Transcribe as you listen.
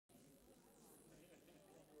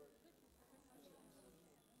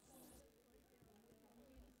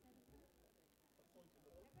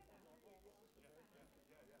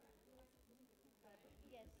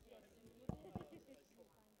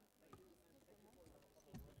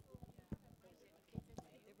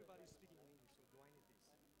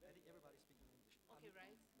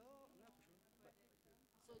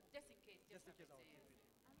Yeah. Do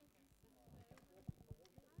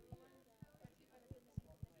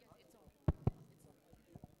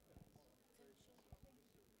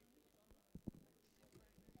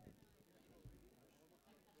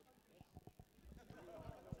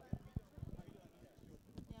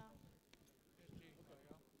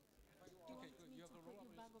you want me to put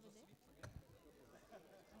you back over there?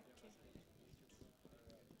 Okay.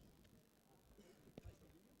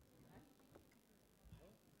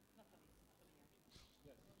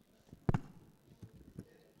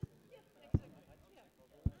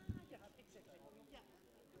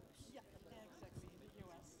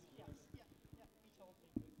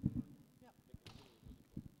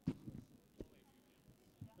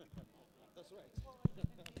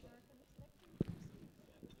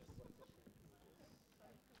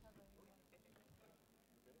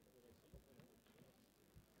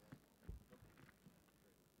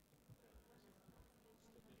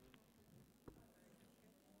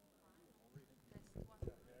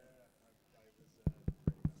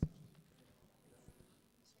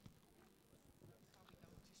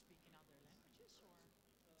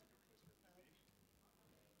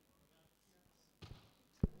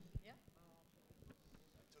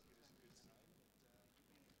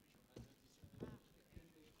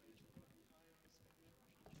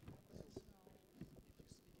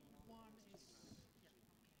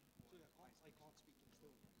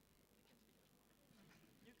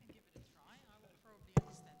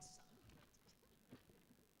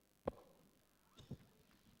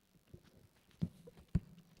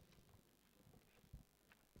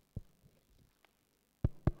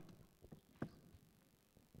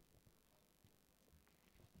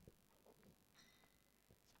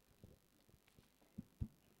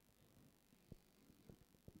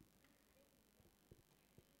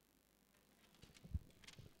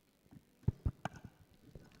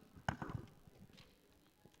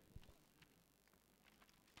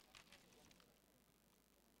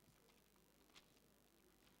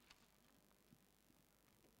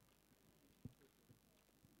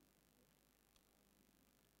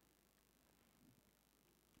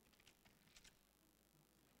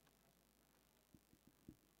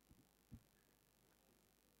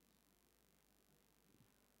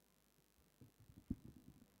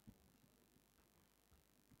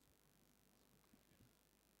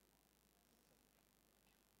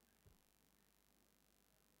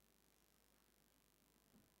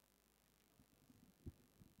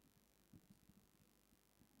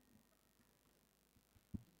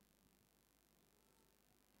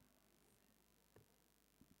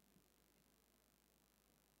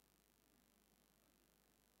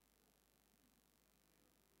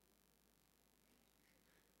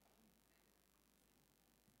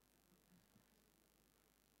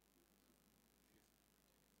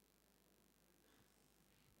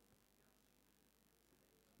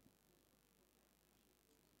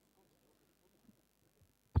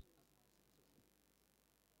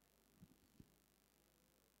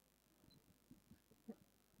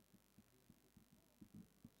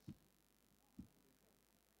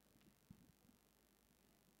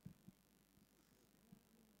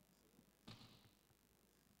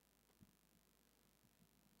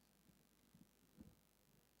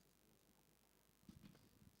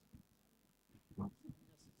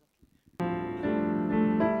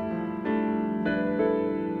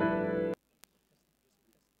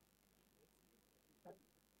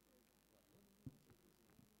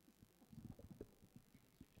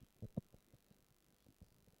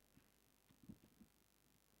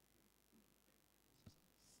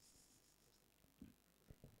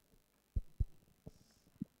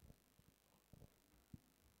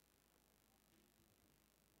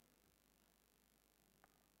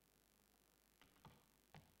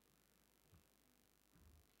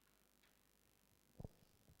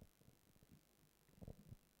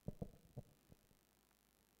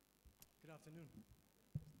 Good afternoon.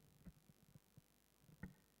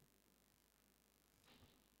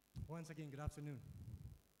 Once again, good afternoon.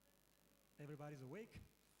 Everybody's awake?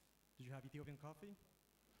 Did you have Ethiopian coffee?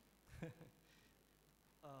 I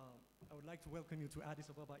would like to welcome you to Addis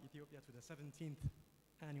Ababa, Ethiopia, to the 17th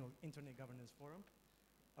Annual Internet Governance Forum.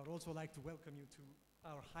 I would also like to welcome you to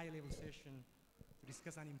our high-level session to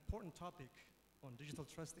discuss an important topic on digital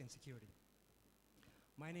trust and security.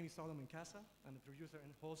 My name is Solomon Kassa. I'm the producer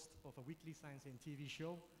and host of a weekly science and TV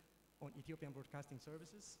show on Ethiopian Broadcasting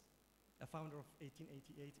Services, a founder of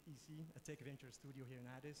 1888 EC, a tech venture studio here in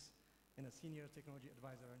Addis, and a senior technology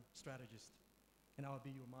advisor and strategist. And I'll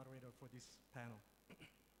be your moderator for this panel.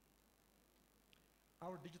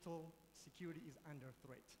 Our digital security is under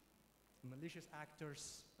threat. malicious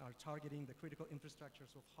actors are targeting the critical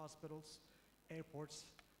infrastructures of hospitals, airports,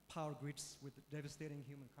 power grids with devastating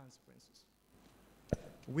human consequences.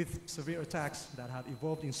 With severe attacks that have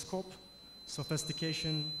evolved in scope,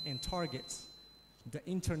 sophistication, and targets, the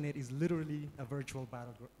internet is literally a virtual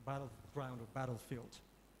battleground or battlefield.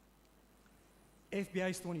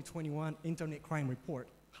 FBI's 2021 Internet Crime Report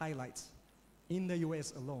highlights, in the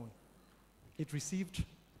US alone, it received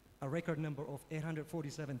a record number of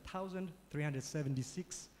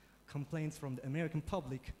 847,376 complaints from the American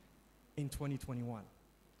public in 2021,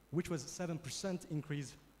 which was a 7%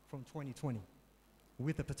 increase from 2020,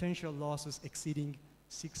 with the potential losses exceeding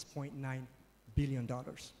 $6.9 billion.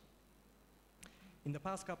 In the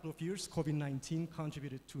past couple of years, COVID-19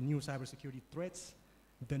 contributed to new cybersecurity threats,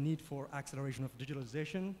 the need for acceleration of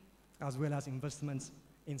digitalization, as well as investments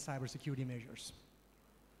in cybersecurity measures.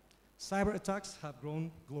 Cyber attacks have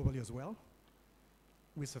grown globally as well,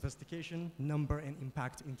 with sophistication, number, and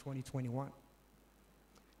impact in 2021.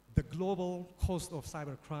 The global cost of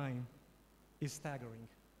cybercrime is staggering.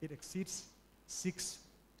 It exceeds $6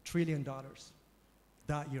 trillion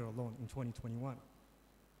that year alone in 2021.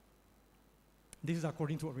 This is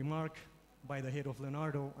according to a remark by the head of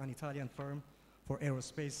Leonardo, an Italian firm for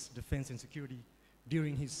aerospace, defense, and security,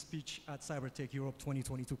 during his speech at CyberTech Europe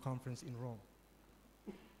 2022 conference in Rome.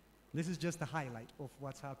 This is just a highlight of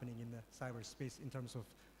what's happening in the cyberspace in terms of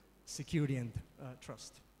security and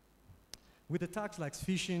trust. With attacks like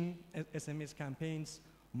phishing, SMS campaigns,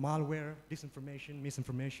 malware, disinformation,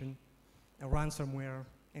 misinformation, ransomware,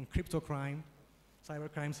 and crypto crime,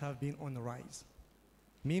 cybercrimes have been on the rise.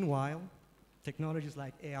 Meanwhile, technologies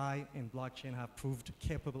like AI and blockchain have proved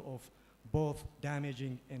capable of both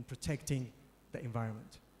damaging and protecting the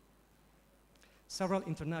environment. Several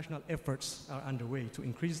international efforts are underway to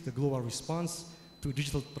increase the global response to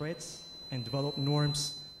digital threats and develop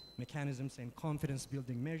norms, mechanisms, and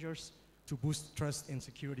confidence-building measures to boost trust and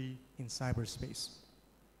security in cyberspace.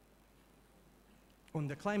 On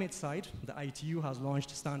the climate side, the ITU has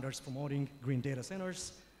launched standards promoting green data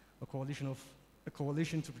centers, a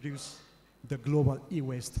coalition to produce the global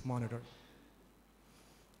e-waste monitor.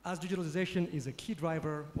 As digitalization is a key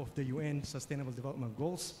driver of the UN Sustainable Development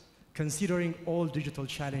Goals, considering all digital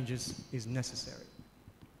challenges is necessary.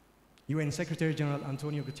 UN Secretary General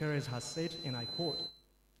Antonio Guterres has said, and I quote,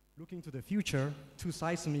 "Looking to the future, two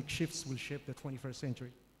seismic shifts will shape the 21st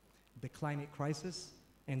century, the climate crisis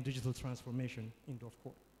and digital transformation," end of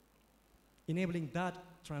quote. Enabling that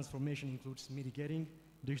transformation includes mitigating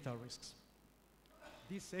digital risks.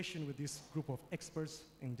 This session with this group of experts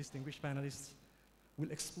and distinguished panelists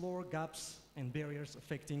will explore gaps and barriers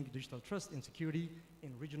affecting digital trust and security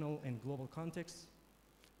in regional and global contexts,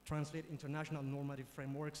 translate international normative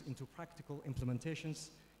frameworks into practical implementations,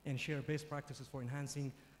 and share best practices for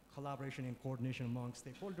enhancing collaboration and coordination among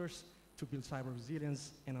stakeholders to build cyber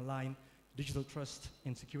resilience and align digital trust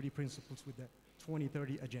and security principles with the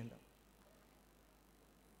 2030 agenda.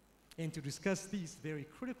 And to discuss these very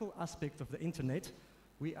critical aspects of the internet,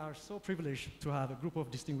 we are so privileged to have a group of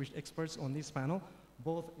distinguished experts on this panel,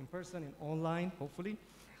 both in person and online, hopefully,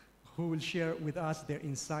 who will share with us their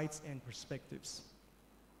insights and perspectives.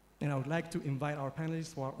 And I would like to invite our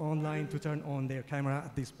panelists who are online to turn on their camera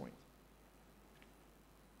at this point.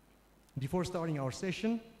 Before starting our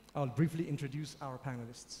session, I'll briefly introduce our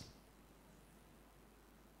panelists.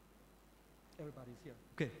 Everybody's here.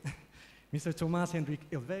 Okay. Mr. Thomas Hendrik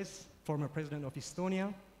Ilves, former president of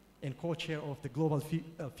Estonia and co-chair of the Global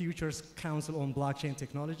Futures Council on Blockchain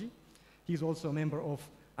Technology. He's also a member of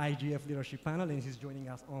IGF leadership panel, and he's joining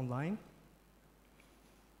us online.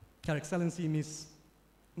 Her Excellency Ms.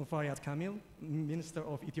 Mufariat Kamil, Minister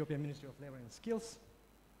of Ethiopian Ministry of Labor and Skills.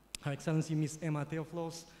 Her Excellency Ms. Emma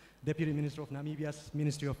Theophlos, Deputy Minister of Namibia's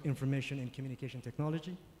Ministry of Information and Communication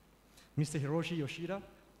Technology. Mr. Hiroshi Yoshida,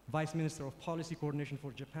 Vice Minister of Policy Coordination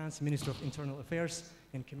for Japan's Ministry of Internal Affairs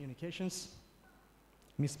and Communications.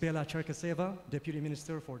 Ms. Bela Cherkaseva, Deputy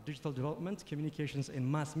Minister for Digital Development, Communications and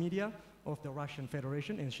Mass Media of the Russian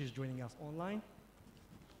Federation, and she's joining us online.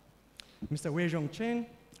 Mr. Wei Zhong Chen,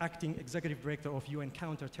 Acting Executive Director of UN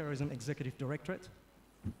Counterterrorism Executive Directorate.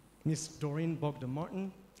 Ms. Doreen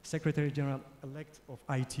Bogdan-Martin, Secretary General-elect of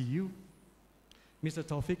ITU. Mr.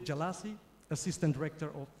 Taufik Jalasi, Assistant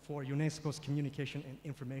Director for UNESCO's Communication and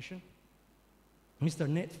Information. Mr.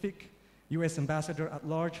 Ned Fick, US Ambassador at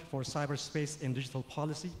Large for Cyberspace and Digital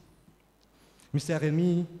Policy. Mr.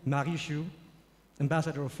 Rémi Marichou,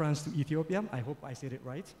 Ambassador of France to Ethiopia. I hope I said it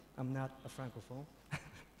right. I'm not a Francophone.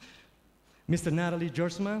 Mr. Nathalie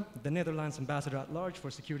Jorsma, the Netherlands Ambassador at Large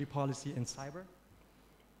for Security Policy and Cyber.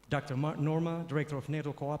 Dr. Martin Norma, Director of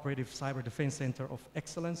NATO Cooperative Cyber Defense Center of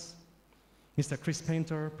Excellence. Mr. Chris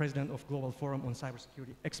Painter, President of Global Forum on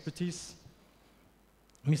Cybersecurity Expertise,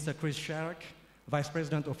 Mr. Chris Sharrock, Vice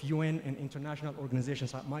President of UN and International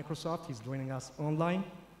Organizations at Microsoft, he's joining us online,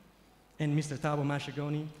 and Mr. Thabo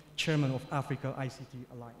Mashagoni, Chairman of Africa ICT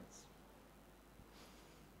Alliance.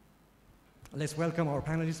 Let's welcome our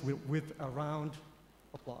panelists with a round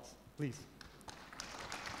of applause, please.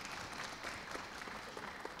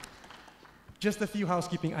 Just a few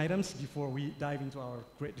housekeeping items before we dive into our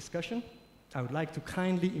great discussion. I would like to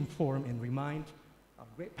kindly inform and remind our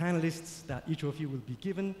great panelists that each of you will be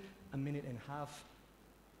given a minute and a half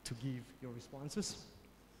to give your responses.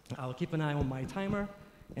 I'll keep an eye on my timer,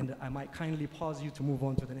 and I might kindly pause you to move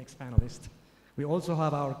on to the next panelist. We also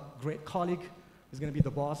have our great colleague who's going to be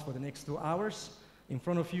the boss for the next 2 hours in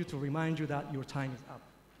front of you to remind you that your time is up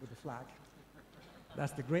with the flag.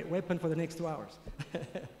 That's the great weapon for the next 2 hours.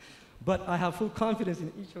 But I have full confidence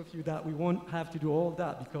in each of you that we won't have to do all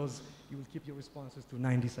that because you will keep your responses to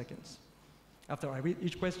 90 seconds. After I read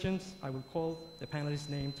each question, I will call the panelist's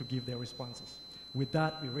name to give their responses. With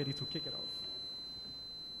that, we're ready to kick it off.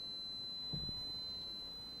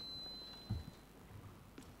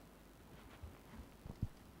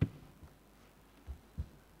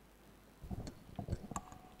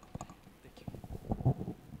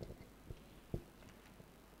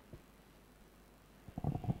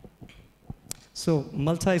 So,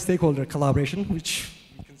 multi-stakeholder collaboration, which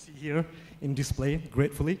you can see here in display,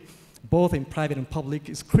 gratefully, both in private and public,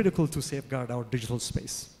 is critical to safeguard our digital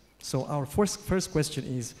space. So our first question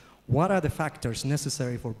is, what are the factors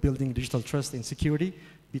necessary for building digital trust and security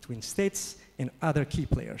between states and other key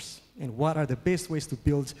players? And what are the best ways to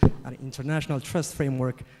build an international trust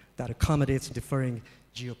framework that accommodates differing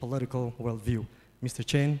geopolitical worldview? Mr.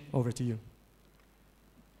 Chen, over to you.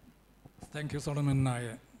 Thank you, Solomon.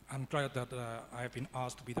 I'm glad that I have been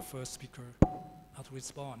asked to be the first speaker to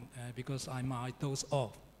respond because I might doze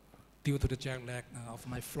off due to the jet lag of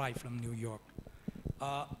my flight from New York.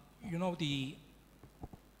 You know,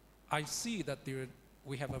 I see that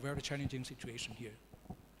we have a very challenging situation here.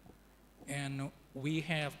 And we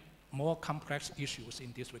have more complex issues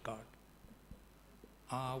in this regard.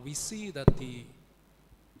 We see that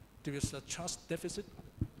there is a trust deficit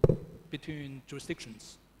between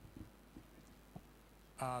jurisdictions.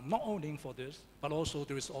 Not only for this, but also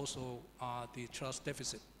there is also the trust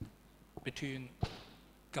deficit between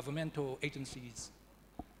governmental agencies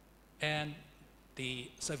and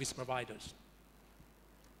the service providers.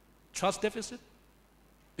 Trust deficit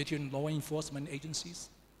between law enforcement agencies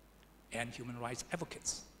and human rights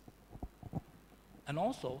advocates. And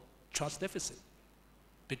also trust deficit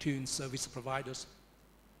between service providers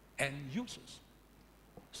and users.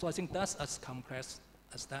 So I think that's as complex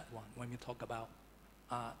as that one when we talk about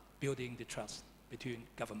building the trust between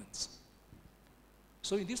governments.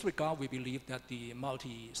 So in this regard, we believe that the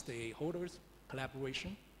multi-stakeholders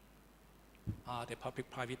collaboration, the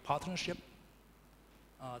public-private partnership,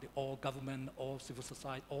 the all-government, all-civil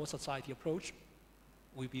society, all-society approach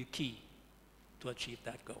will be key to achieve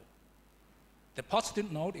that goal. The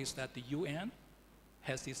positive note is that the UN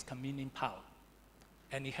has this convening power,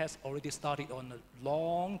 and it has already started on a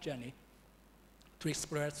long journey to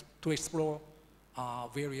explore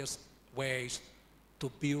various ways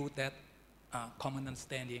to build that common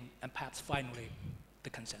understanding and perhaps finally the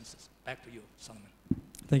consensus. Back to you, Solomon.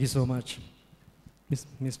 Thank you so much.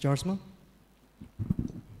 Ms. Jarsma?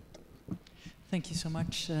 Thank you so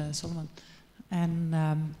much, Solomon.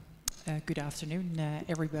 And good afternoon,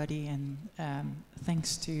 everybody, and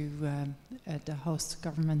thanks to the host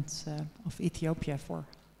government of Ethiopia for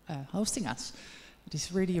hosting us. It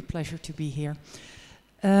is really a pleasure to be here.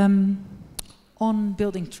 On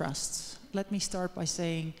building trust, let me start by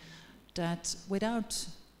saying that without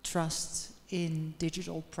trust in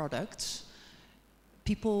digital products,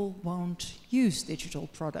 people won't use digital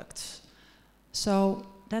products. So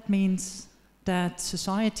that means that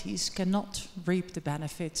societies cannot reap the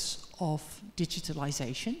benefits of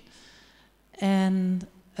digitalization. And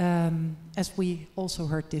as we also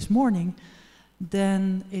heard this morning,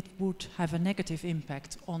 then it would have a negative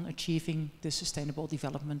impact on achieving the Sustainable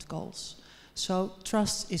Development Goals. So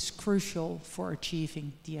trust is crucial for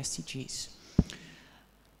achieving the SDGs.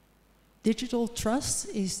 Digital trust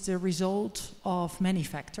is the result of many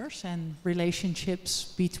factors and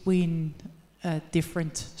relationships between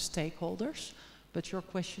different stakeholders, but your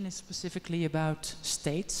question is specifically about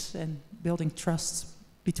states and building trust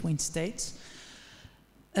between states.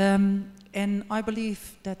 And I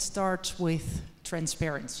believe that starts with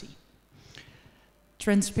transparency.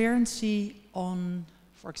 Transparency on,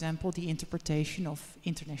 for example, the interpretation of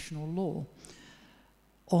international law,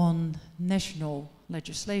 on national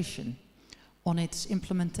legislation, on its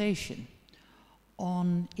implementation,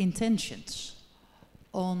 on intentions,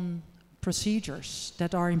 on procedures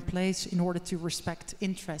that are in place in order to respect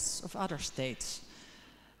interests of other states.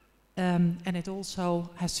 And it also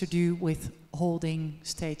has to do with holding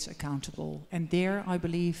states accountable. And there I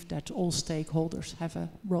believe that all stakeholders have a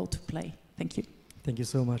role to play. Thank you. Thank you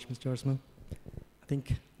so much, Mr. Jarsma. I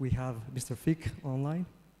think we have Mr. Fick online,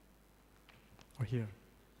 or here.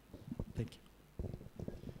 Thank you.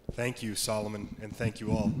 Thank you, Solomon, and thank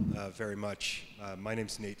you all very much. My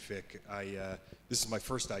name's Nate Fick. This is my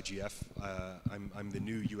first IGF. I'm the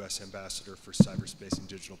new U.S. Ambassador for Cyberspace and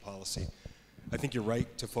Digital Policy. I think you're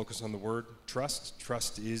right to focus on the word trust.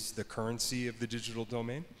 Trust is the currency of the digital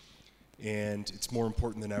domain, and it's more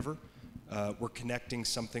important than ever. We're connecting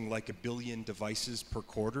something like 1 billion devices per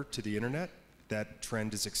quarter to the internet. That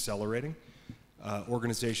trend is accelerating.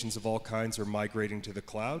 Organizations of all kinds are migrating to the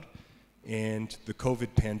cloud, and the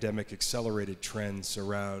COVID pandemic accelerated trends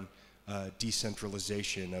around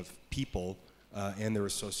decentralization of people and their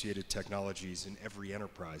associated technologies in every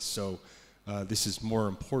enterprise. So this is more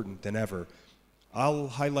important than ever. I'll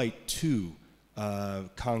highlight 2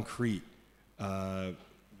 concrete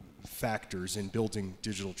factors in building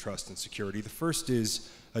digital trust and security. The first is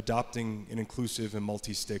adopting an inclusive and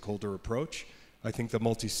multi-stakeholder approach. I think the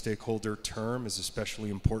multi-stakeholder term is especially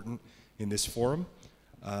important in this forum.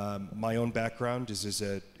 My own background is as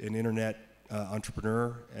an internet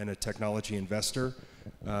entrepreneur and a technology investor,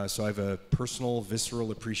 so I have a personal,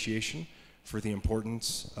 visceral appreciation for the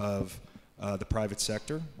importance of the private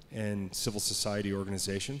sector and civil society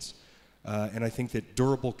organizations. And I think that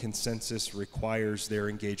durable consensus requires their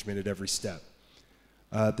engagement at every step.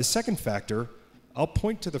 The second factor, I'll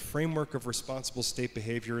point to the framework of responsible state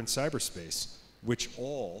behavior in cyberspace, which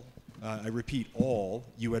all, I repeat, all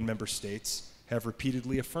UN member states have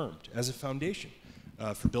repeatedly affirmed as a foundation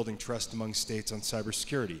for building trust among states on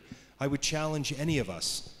cybersecurity. I would challenge any of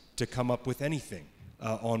us to come up with anything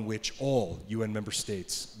on which all UN member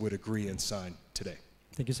states would agree and sign today.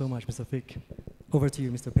 Thank you so much, Mr. Fick. Over to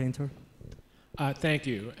you, Mr. Painter. Thank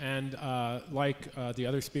you. And like the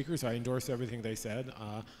other speakers, I endorse everything they said.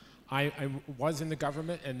 I was in the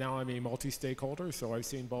government, and now I'm a multi-stakeholder, so I've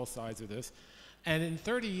seen both sides of this. And in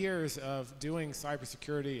 30 years of doing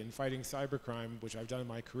cybersecurity and fighting cybercrime, which I've done in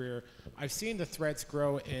my career, I've seen the threats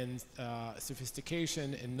grow in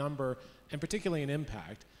sophistication, in number, and particularly in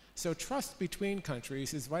impact. So trust between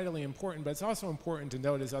countries is vitally important, but it's also important to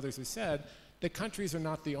note, as others have said, that countries are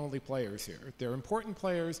not the only players here. They're important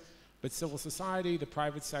players, but civil society, the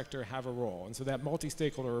private sector have a role. And so that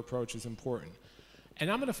multi-stakeholder approach is important. And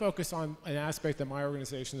I'm going to focus on an aspect that my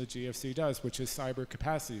organization, the GFC, does, which is cyber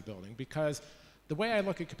capacity building, because the way I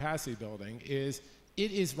look at capacity building is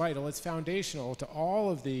it is vital, it's foundational to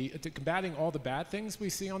to combating all the bad things we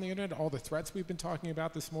see on the internet, all the threats we've been talking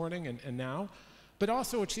about this morning and now, but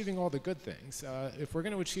also achieving all the good things. If we're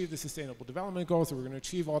going to achieve the Sustainable Development Goals, if we're going to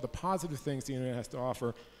achieve all the positive things the internet has to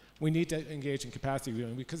offer, we need to engage in capacity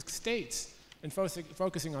building, because states, and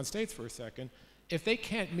focusing on states for a second, if they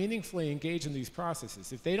can't meaningfully engage in these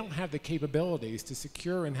processes, if they don't have the capabilities to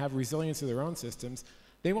secure and have resilience of their own systems,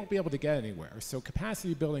 they won't be able to get anywhere. So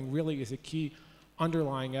capacity building really is a key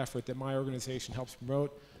underlying effort that my organization helps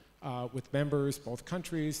promote with members, both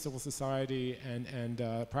countries, civil society, and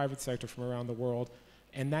private sector from around the world.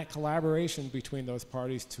 And that collaboration between those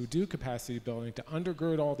parties to do capacity building, to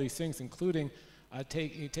undergird all these things, including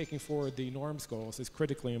taking forward the norms goals, is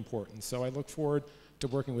critically important. So I look forward to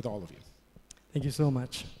working with all of you. Thank you so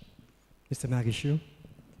much. Mr. Magishu.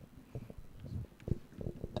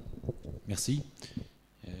 Merci.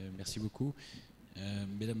 Merci beaucoup.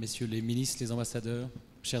 Mesdames, Messieurs les ministres, les ambassadeurs,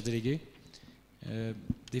 chers délégués,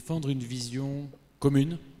 défendre une vision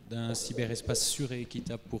commune d'un cyberespace sûr et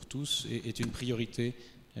équitable pour tous est une priorité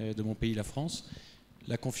de mon pays, la France.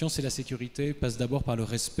 La confiance et la sécurité passent d'abord par le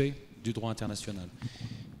respect du droit international.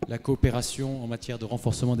 La coopération en matière de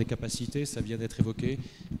renforcement des capacités, ça vient d'être évoqué,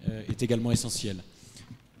 est également essentielle.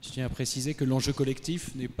 Je tiens à préciser que l'enjeu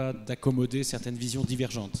collectif n'est pas d'accommoder certaines visions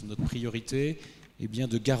divergentes. Notre priorité est bien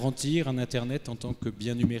de garantir un Internet en tant que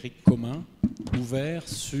bien numérique commun, ouvert,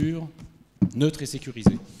 sûr, neutre et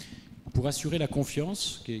sécurisé. Pour assurer la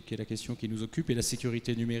confiance, qui est la question qui nous occupe, et la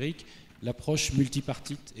sécurité numérique, l'approche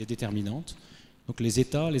multipartite est déterminante. Donc les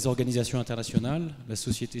États, les organisations internationales, la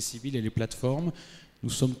société civile et les plateformes, nous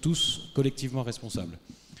sommes tous collectivement responsables.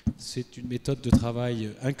 C'est une méthode de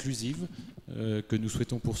travail inclusive que nous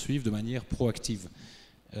souhaitons poursuivre de manière proactive.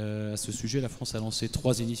 À ce sujet, la France a lancé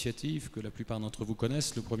 3 initiatives que la plupart d'entre vous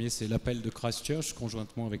connaissent. Le premier, c'est l'appel de Christchurch,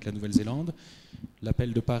 conjointement avec la Nouvelle-Zélande,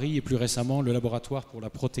 l'appel de Paris et plus récemment le laboratoire pour la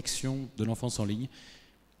protection de l'enfance en ligne.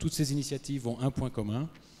 toutes ces initiatives ont un point commun,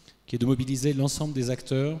 qui est de mobiliser l'ensemble des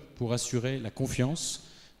acteurs pour assurer la confiance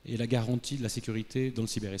et la garantie de la sécurité dans le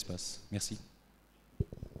cyberespace. Merci.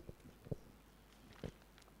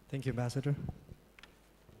 Thank you, Ambassador.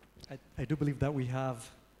 I do believe that we have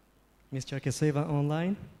Ms. Cherkeseva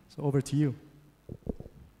online, so over to you.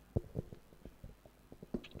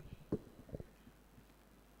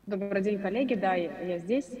 Добрый день, коллеги. Да, я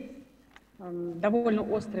здесь. Довольно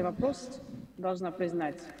острый вопрос, должна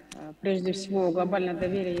признать. Прежде всего, глобальное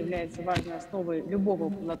доверие является важной основой любого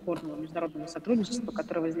плодотворного международного сотрудничества,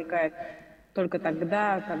 которое возникает только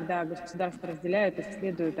тогда, когда государства разделяют и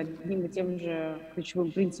следуют одним и тем же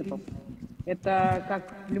ключевым принципам. Это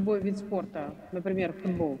как любой вид спорта, например,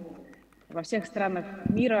 футбол. Во всех странах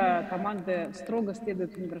мира команды строго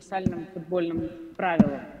следуют универсальным футбольным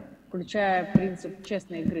правилам, включая принцип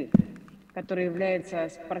честной игры, который является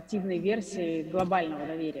спортивной версией глобального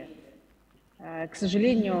доверия. К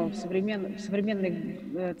сожалению, в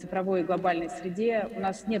современной цифровой глобальной среде у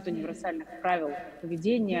нас нет универсальных правил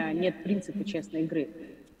поведения, нет принципа честной игры.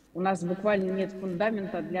 У нас буквально нет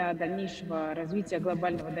фундамента для дальнейшего развития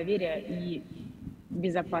глобального доверия и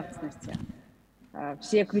безопасности.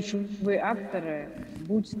 Все ключевые акторы,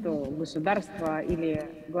 будь то государства или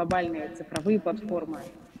глобальные цифровые платформы,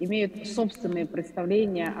 имеют собственные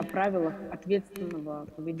представления о правилах ответственного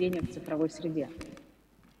поведения в цифровой среде.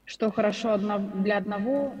 Что хорошо для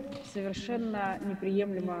одного, совершенно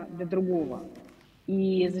неприемлемо для другого.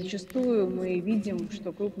 И зачастую мы видим,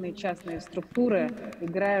 что крупные частные структуры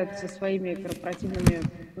играют со своими корпоративными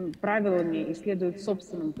правилами и следуют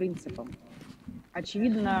собственным принципам.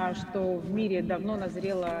 Очевидно, что в мире давно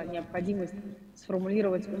назрела необходимость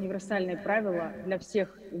сформулировать универсальные правила для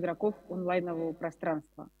всех игроков онлайнового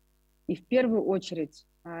пространства. И в первую очередь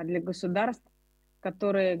для государств,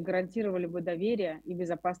 которые гарантировали бы доверие и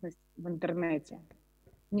безопасность в интернете.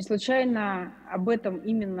 Не случайно об этом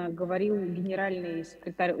именно говорил генеральный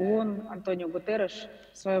секретарь ООН Антонио Гутерреш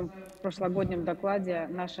в своем прошлогоднем докладе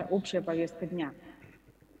 «Наша общая повестка дня».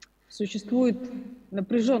 Существует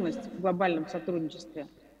напряженность в глобальном сотрудничестве.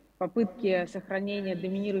 Попытки сохранения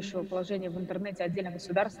доминирующего положения в интернете отдельных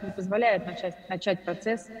государств не позволяют начать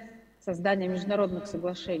процесс создания международных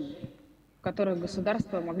соглашений, в которых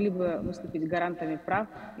государства могли бы выступить гарантами прав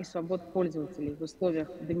и свобод пользователей в условиях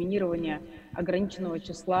доминирования ограниченного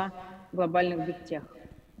числа глобальных бигтех.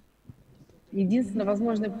 Единственный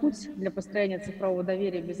возможный путь для построения цифрового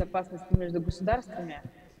доверия и безопасности между государствами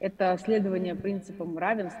 – это следование принципам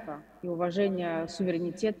равенства и уважения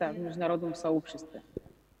суверенитета в международном сообществе.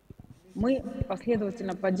 Мы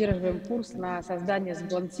последовательно поддерживаем курс на создание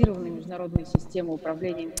сбалансированной международной системы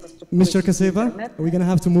управления инфраструктурой. Ms. Cherkeseva, we're going to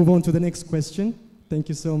have to move on to the next question. Thank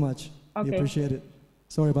you so much. Okay. We appreciate it.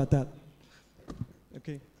 Sorry about that.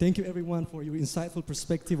 Okay. Thank you, everyone, for your insightful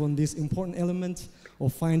perspective on this important element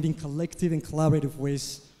of finding collective and collaborative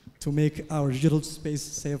ways to make our digital space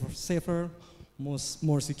safer,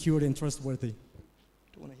 more secure and trustworthy. Do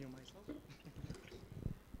you want to hear myself?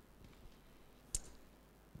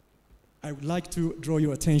 I would like to draw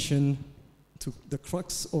your attention to the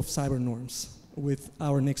crux of cyber norms with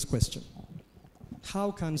our next question. How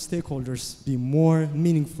can stakeholders be more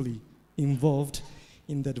meaningfully involved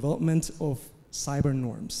in the development of cyber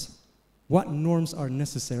norms? What norms are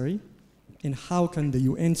necessary, and how can the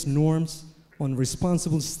UN's norms on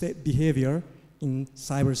responsible state behavior in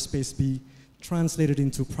cyberspace be translated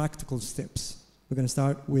into practical steps? We're going to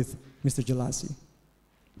start with Mr. Jalasi.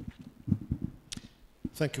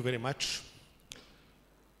 Thank you very much.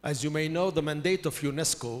 As you may know, the mandate of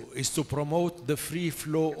UNESCO is to promote the free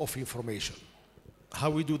flow of information.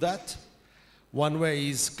 How we do that? One way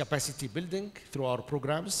is capacity building through our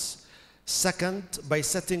programs. Second, by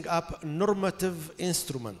setting up normative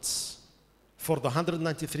instruments for the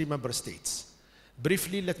 193 member states.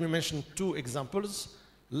 Briefly, let me mention two examples.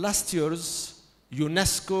 Last year's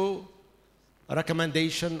UNESCO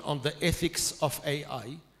recommendation on the ethics of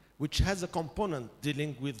AI, which has a component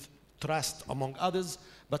dealing with trust, among others,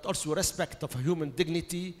 but also respect of human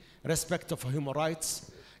dignity, respect of human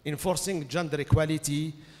rights, enforcing gender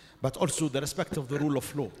equality, but also the respect of the rule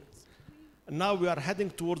of law. Now we are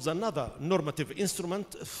heading towards another normative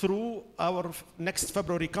instrument through our next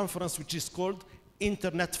February conference, which is called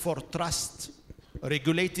Internet for Trust,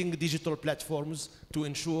 regulating digital platforms to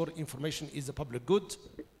ensure information is a public good,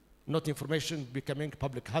 not information becoming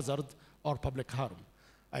public hazard or public harm.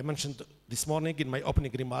 I mentioned this morning in my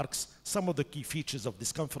opening remarks some of the key features of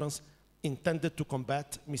this conference intended to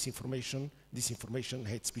combat misinformation, disinformation,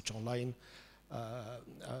 hate speech online,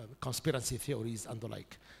 conspiracy theories and the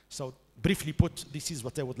like. So briefly put, this is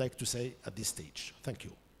what I would like to say at this stage. Thank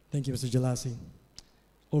you. Thank you, Mr. Jalasi.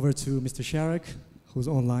 over to Mr. Sharek, who's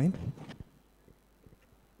online.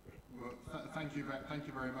 Well, thank you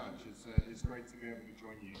very much. It's great to be able to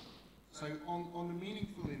join you. So on the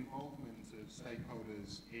meaningful involvement of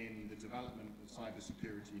stakeholders in the development of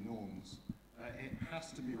cybersecurity norms, it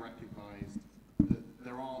has to be recognized that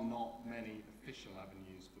there are not many official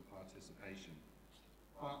avenues for participation.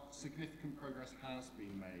 But significant progress has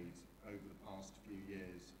been made over the past few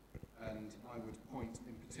years, and I would point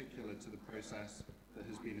in particular to the process that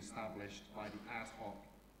has been established by the ad hoc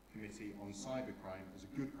Committee on Cybercrime as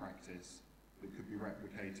a good practice that could be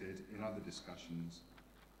replicated in other discussions.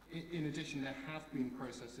 In addition, there have been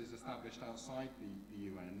processes established outside the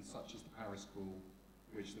UN, such as the Paris Call,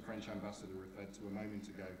 which the French ambassador referred to a moment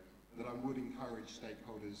ago, that I would encourage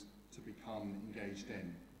stakeholders to become engaged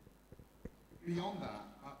in. Beyond that,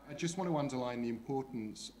 I just want to underline the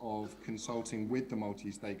importance of consulting with the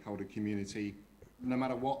multi-stakeholder community, no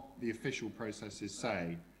matter what the official processes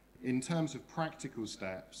say. In terms of practical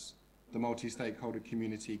steps, the multi-stakeholder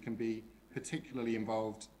community can be particularly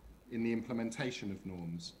involved in the implementation of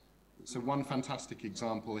norms. So one fantastic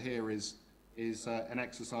example here is an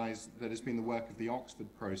exercise that has been the work of the Oxford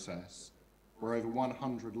process, where over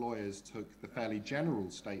 100 lawyers took the fairly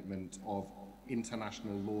general statement of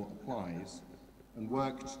international law applies and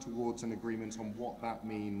worked towards an agreement on what that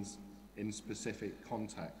means in specific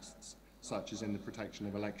contexts, such as in the protection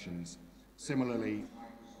of elections. Similarly,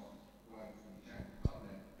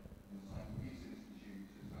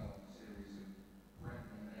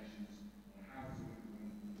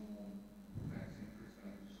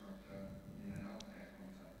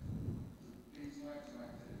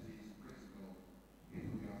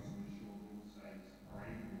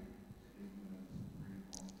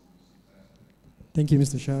 Thank you,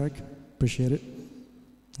 Mr. Sharek. Appreciate it.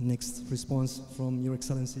 Next response from Your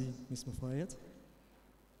Excellency, Ms. Mufayet.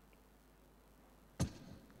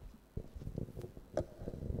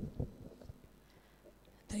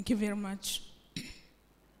 Thank you very much,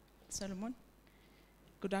 Solomon.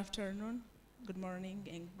 Good afternoon, good morning,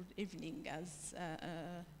 and good evening as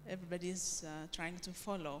everybody is trying to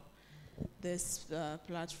follow this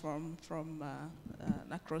platform from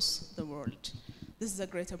across the world. This is a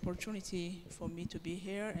great opportunity for me to be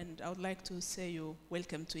here, and I would like to say you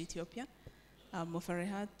welcome to Ethiopia. I'm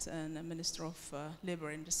Mufarihat, and I'm Minister of Labor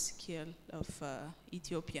and the Skill of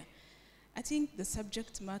Ethiopia. I think the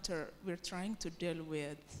subject matter we're trying to deal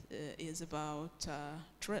with is about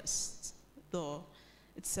trust, though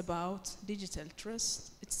it's about digital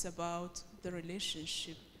trust, it's about the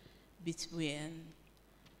relationship between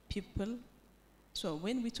people. So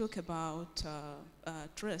when we talk about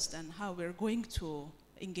trust and how we're going to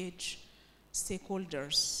engage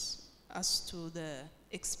stakeholders as to the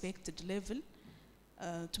expected level,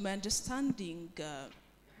 to my understanding,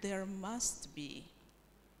 there must be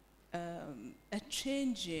a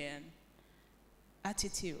change in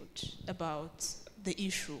attitude about the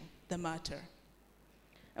issue, the matter.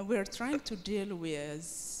 And we're trying to deal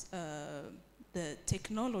with the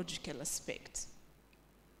technological aspect.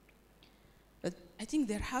 But I think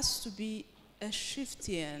there has to be a shift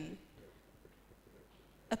in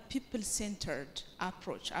a people-centered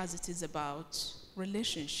approach as it is about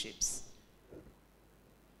relationships.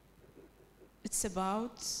 It's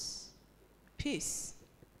about peace,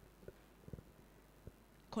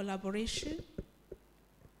 collaboration,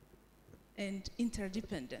 and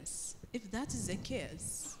interdependence. If that is the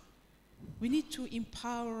case, we need to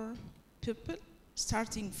empower people,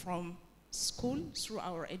 starting from school through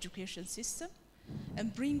our education system,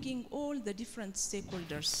 and bringing all the different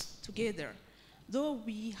stakeholders together. Though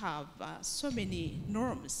we have so many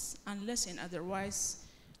norms, unless and otherwise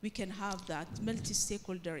we can have that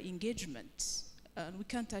multi-stakeholder engagement, we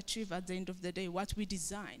can't achieve at the end of the day what we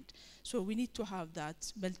designed. So we need to have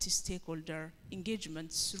that multi-stakeholder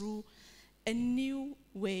engagement through a new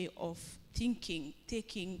way of thinking,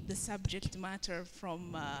 taking the subject matter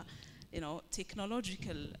from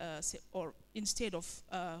technological, or instead of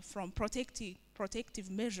from protective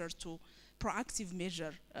measure to proactive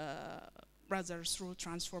measure, rather through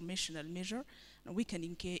transformational measure. And we can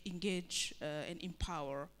engage and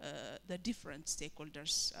empower the different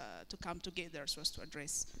stakeholders to come together so as to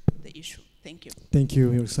address the issue. Thank you. Thank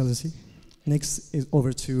you, Your Excellency. Next is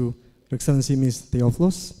over to Your Excellency, Ms.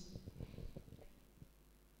 Theophilus.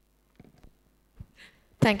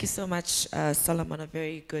 Thank you so much, Solomon. A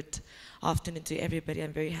very good afternoon to everybody.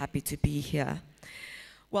 I'm very happy to be here.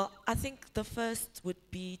 Well, I think the first would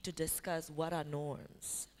be to discuss what are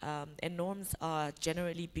norms. And norms are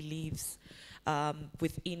generally beliefs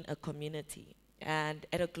within a community. And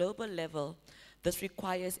at a global level, This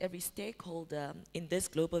requires every stakeholder in this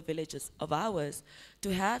global village of ours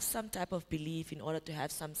to have some type of belief in order to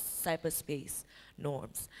have some cyberspace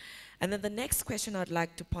norms. And then the next question I'd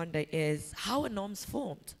like to ponder is, how are norms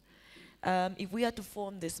formed? If we are to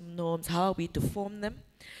form these norms, how are we to form them?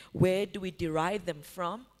 Where do we derive them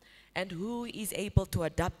from? And who is able to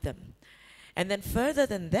adopt them? And then further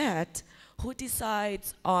than that, who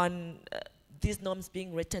decides on these norms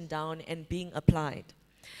being written down and being applied?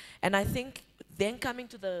 And I think then coming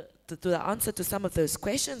to the answer to some of those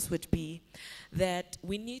questions would be that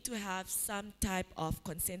we need to have some type of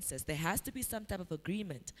consensus. There has to be some type of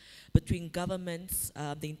agreement between governments,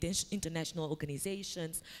 the international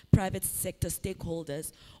organizations, private sector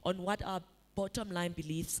stakeholders on what our bottom line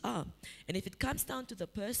beliefs are. And if it comes down to the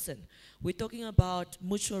person, we're talking about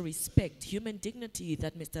mutual respect, human dignity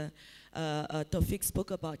that Mr. Tawfiq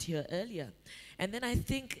spoke about here earlier. And then I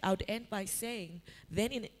think I would end by saying,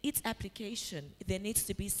 then in its application, there needs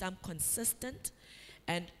to be some consistent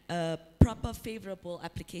and proper favorable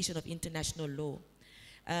application of international law.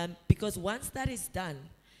 Because once that is done,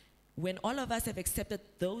 when all of us have accepted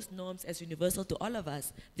those norms as universal to all of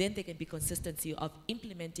us, then there can be consistency of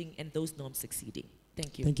implementing and those norms succeeding.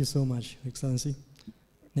 Thank you. Thank you so much, Excellency.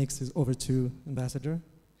 Next is over to Ambassador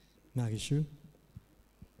Magishu.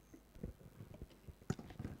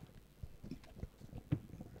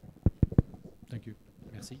 Thank you.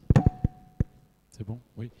 Merci. C'est bon?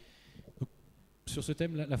 Oui. Donc, sur ce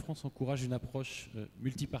thème, la France encourage une approche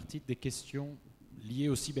multipartite des questions liées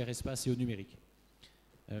au cyberespace et au numérique.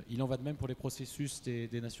 Il en va de même pour les processus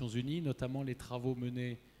des Nations Unies, notamment les travaux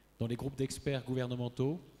menés dans les groupes d'experts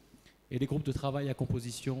gouvernementaux et les groupes de travail à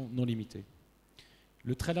composition non limitée.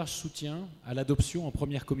 Le très large soutien à l'adoption en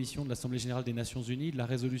première commission de l'Assemblée générale des Nations Unies de la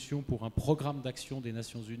résolution pour un programme d'action des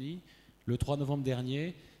Nations Unies le 3 novembre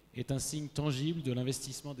dernier est un signe tangible de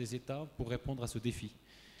l'investissement des États pour répondre à ce défi.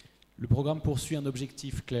 Le programme poursuit un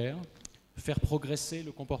objectif clair: faire progresser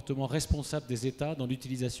le comportement responsable des États dans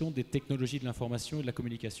l'utilisation des technologies de l'information et de la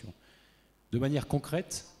communication. De manière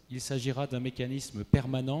concrète, il s'agira d'un mécanisme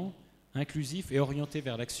permanent, inclusif et orienté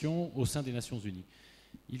vers l'action au sein des Nations Unies.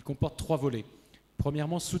 Il comporte 3 volets.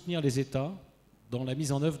 Premièrement, soutenir les États dans la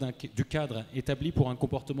mise en œuvre du cadre établi pour un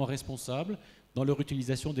comportement responsable dans leur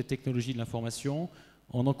utilisation des technologies de l'information,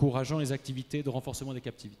 en encourageant les activités de renforcement des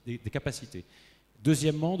capacités.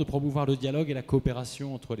 Deuxièmement, de promouvoir le dialogue et la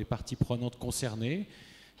coopération entre les parties prenantes concernées,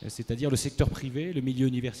 c'est-à-dire le secteur privé, le milieu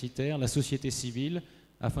universitaire, la société civile,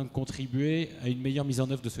 afin de contribuer à une meilleure mise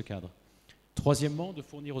en œuvre de ce cadre. Troisièmement, de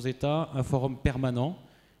fournir aux États un forum permanent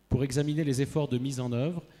pour examiner les efforts de mise en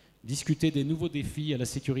œuvre, discuter des nouveaux défis à la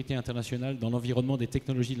sécurité internationale dans l'environnement des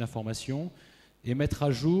technologies de l'information et mettre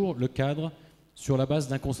à jour le cadre sur la base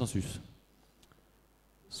d'un consensus.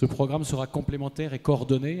 Ce programme sera complémentaire et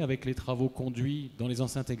coordonné avec les travaux conduits dans les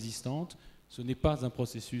enceintes existantes. Ce n'est pas un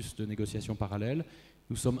processus de négociation parallèle.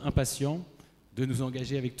 Nous sommes impatients de nous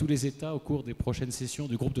engager avec tous les États au cours des prochaines sessions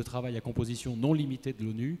du groupe de travail à composition non limitée de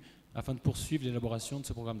l'ONU afin de poursuivre l'élaboration de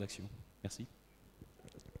ce programme d'action. Merci.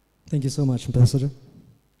 Thank you so much, Ambassador.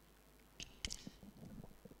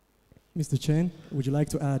 Mr. Chen, would you like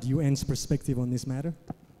to add UN's perspective on this matter?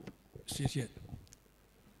 谢谢。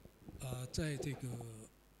在这个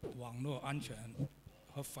网络安全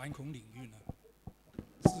和反恐领域呢，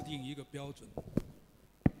制定一个标准，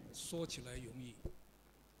说起来容易，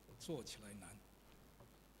做起来难。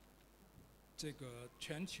这个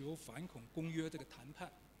全球反恐公约这个谈判，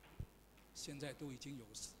现在都已经有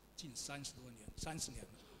近30年了。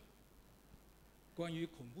关于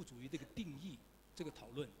恐怖主义这个定义，这个讨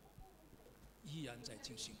论依然在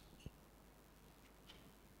进行。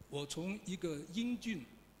我从一个英俊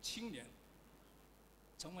青年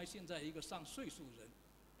成为现在一个上岁数的人，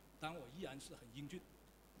当然我依然是很英俊，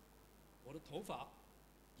我的头发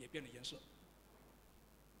也变了颜色。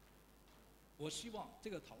我希望这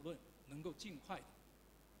个讨论能够尽快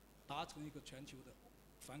达成一个全球的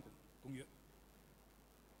反恐公约。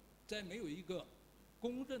在没有一个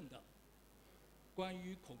公认的关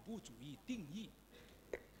于恐怖主义定义，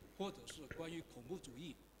或者是关于恐怖主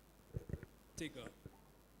义这个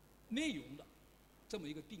内容的这么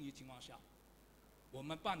一个定义情况下，我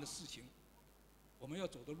们办的事情，我们要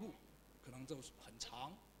走的路，可能就是很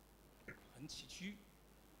长、很崎岖，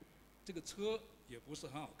这个车也不是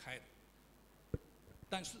很好开的。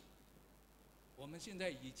但是，我们现在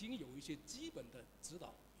已经有一些基本的指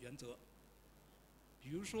导原则，比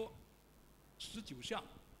如说19项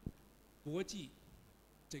国际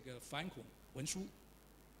这个反恐文书，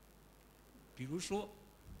比如说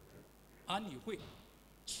安理会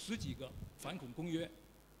10几个反恐公约，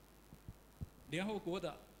联合国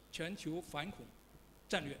的全球反恐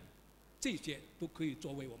战略，这些都可以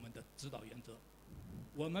作为我们的指导原则。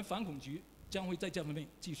我们反恐局将会在这方面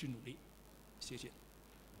继续努力。谢谢。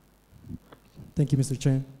Thank you, Mr.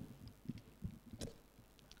 Chen.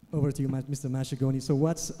 Over to you, Mr. Mashagoni. So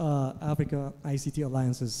what's Africa ICT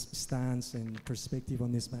Alliance's stance and perspective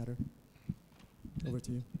on this matter? Over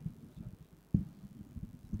to you.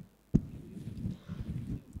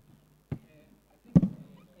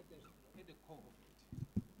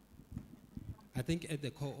 I think at the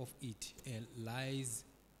core of it lies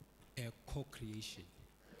a co-creation.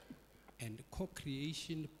 And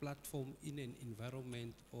co-creation platform in an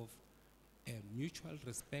environment of mutual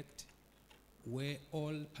respect where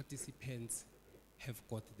all participants have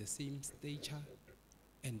got the same stature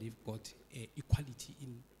and they've got equality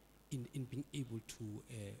in being able to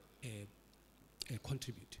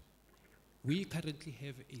contribute. We currently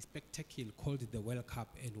have a spectacle called the World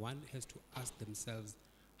Cup, and one has to ask themselves,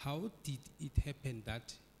 how did it happen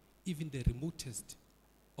that even the remotest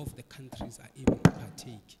of the countries are able to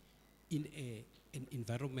partake in an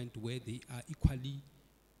environment where they are equally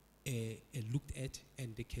looked at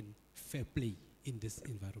and they can fair play in this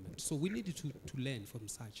environment? So we need to learn from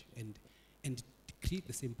such and create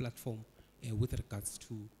the same platform with regards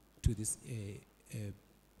to this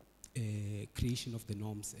creation of the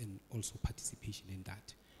norms and also participation in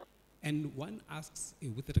that. And one asks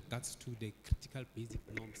with regards to the critical basic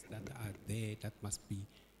norms that are there that must be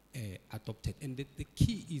adopted. And the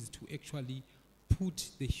key is to actually put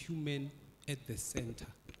the human at the center.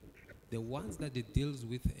 The ones that it deals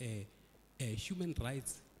with human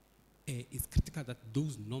rights, it's critical that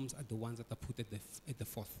those norms are the ones that are put at the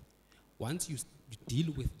forth. Once you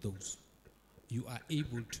deal with those, you are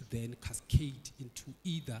able to then cascade into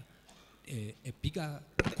either a bigger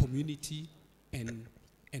community and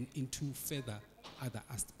into further other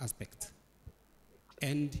aspects.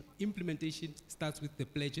 And implementation starts with the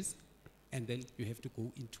pledges, and then you have to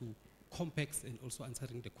go into compacts and also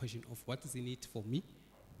answering the question of what is in it for me,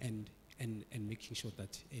 and making sure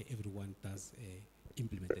that everyone does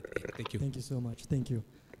implement it. Thank you. Thank you so much. Thank you.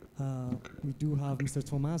 We do have Mr.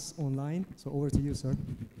 Thomas online, so over to you, sir.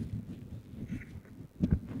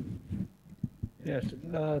 Yes,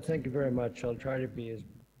 thank you very much. I'll try to be as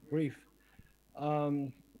brief.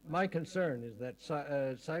 My concern is that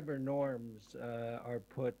cyber norms are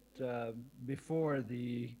put before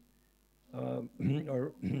the,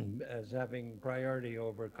 or as having priority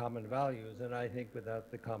over common values, and I think without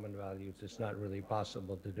the common values, it's not really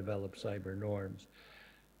possible to develop cyber norms.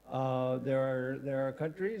 There are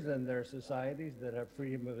countries and there are societies that have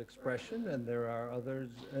freedom of expression, and there are others,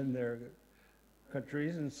 and there are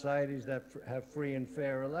countries and societies that have free and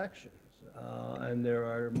fair elections. And there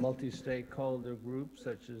are multi-stakeholder groups,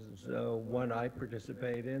 such as one I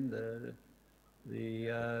participate in,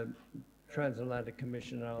 the Transatlantic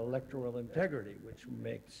Commission on Electoral Integrity, which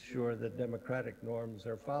makes sure that democratic norms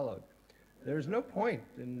are followed. There's no point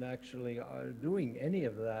in actually doing any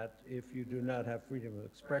of that if you do not have freedom of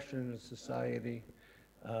expression in society.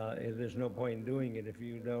 There's no point in doing it if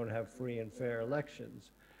you don't have free and fair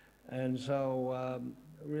elections. And so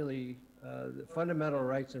really, the fundamental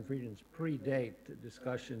rights and freedoms predate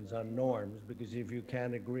discussions on norms, because if you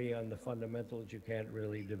can't agree on the fundamentals, you can't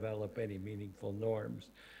really develop any meaningful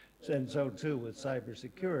norms. And so too with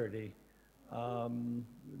cybersecurity.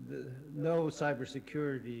 No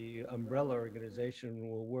cybersecurity umbrella organization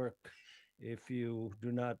will work if you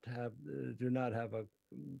do not have a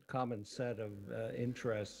common set of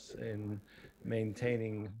interests in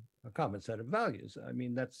maintaining a common set of values. I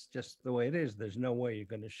mean, that's just the way it is. There's no way you're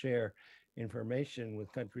going to share information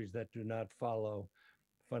with countries that do not follow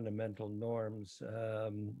fundamental norms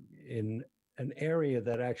in an area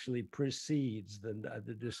that actually precedes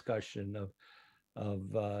the discussion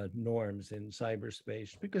of norms in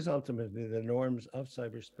cyberspace, because ultimately the norms of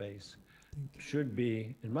cyberspace should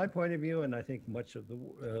be, in my point of view, and I think much of the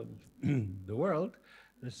world,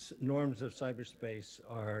 the norms of cyberspace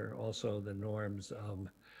are also the norms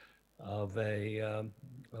of a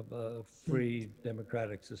free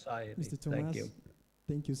democratic society. Mr. Thomas, thank you.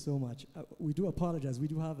 Thank you so much. We do apologize. We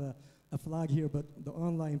do have a flag here, but the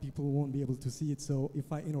online people won't be able to see it. So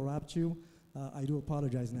if I interrupt you, I do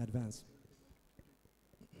apologize in advance.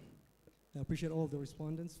 I appreciate all the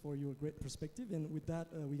respondents for your great perspective. And with that,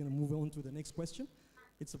 we're going to move on to the next question.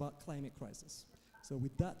 It's about climate crisis. So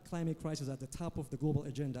with that climate crisis at the top of the global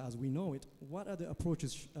agenda as we know it, what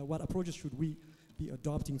approaches should we be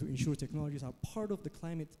adopting to ensure technologies are part of the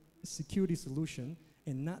climate security solution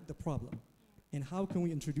and not the problem? And how can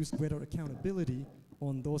we introduce greater accountability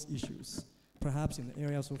on those issues? Perhaps in the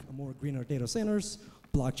areas of more greener data centers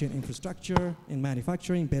blockchain infrastructure in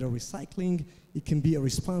manufacturing, better recycling. It can be a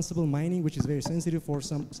responsible mining, which is very sensitive for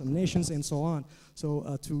some nations, and so on.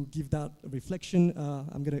 So to give that reflection,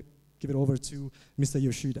 I'm going to give it over to Mr.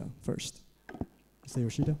 Yoshida first. Mr.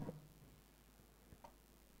 Yoshida.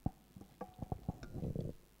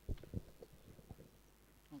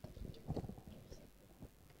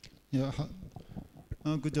 Yeah,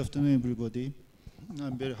 good afternoon, everybody.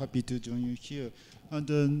 I'm very happy to join you here.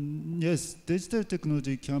 And yes, digital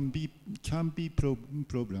technology can be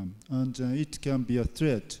problem, and it can be a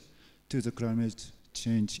threat to the climate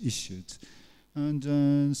change issues.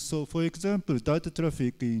 And so, for example, data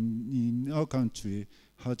traffic in our country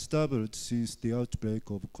has doubled since the outbreak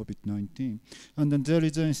of COVID-19. And then there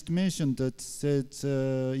is an estimation that says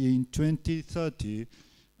in 2030,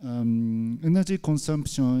 energy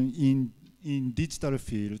consumption in digital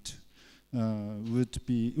field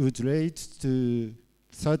would raise to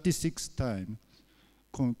 36 times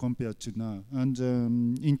compared to now. And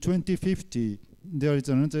in 2050, there is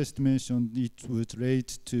another estimation it would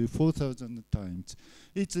raise to 4,000 times.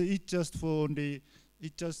 It's just only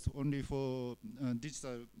for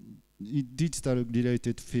digital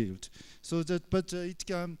related field. So that, but it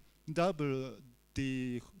can double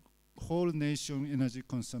the whole nation energy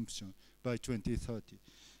consumption by 2030.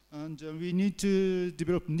 And we need to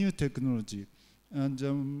develop new technology. And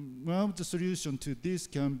one of the solutions to this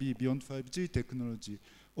can be beyond 5G technology.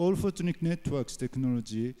 All photonic networks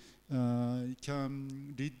technology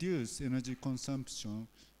can reduce energy consumption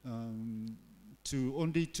to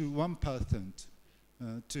only to 1%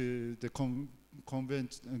 to the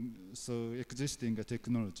existing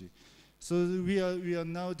technology. So we are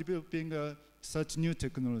now developing such new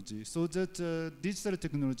technology, so that digital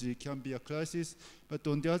technology can be a crisis, but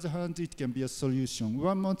on the other hand, it can be a solution.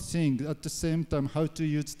 One more thing, at the same time, how to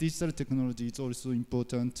use digital technology is also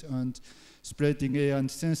important, and spreading AI and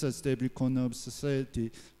sensors to every corner of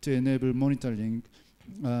society to enable monitoring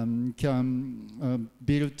can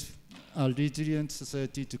build a resilient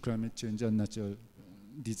society to climate change and natural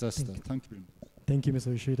disaster. Thank you very much. Thank you,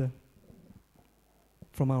 Mr. Yoshida.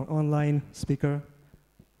 From our online speaker,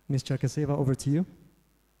 Ms. Черкасева, over to you.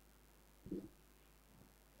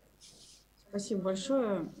 Спасибо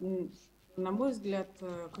большое. На мой взгляд,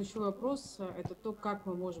 ключевой вопрос – это то, как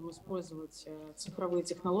мы можем использовать цифровые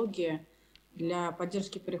технологии для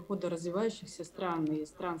поддержки перехода развивающихся стран и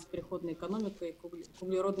стран с переходной экономикой к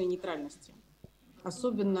углеродной нейтральности.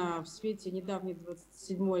 Особенно в свете недавней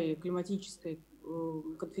 27-й климатической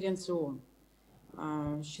конференции ООН.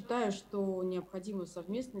 Считаю, что необходимо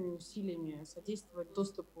совместными усилиями содействовать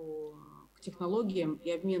доступу к технологиям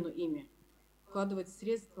и обмену ими, вкладывать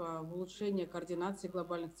средства в улучшение координации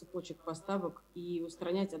глобальных цепочек поставок и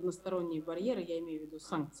устранять односторонние барьеры, я имею в виду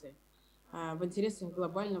санкции, в интересах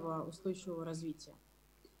глобального устойчивого развития.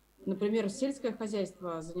 Например, сельское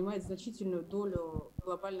хозяйство занимает значительную долю в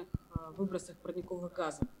глобальных выбросах парниковых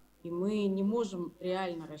газов, и мы не можем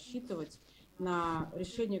реально рассчитывать на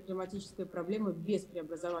решение климатической проблемы без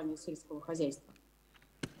преобразования сельского хозяйства.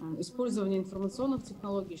 Использование информационных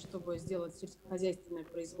технологий, чтобы сделать сельскохозяйственное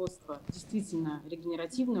производство действительно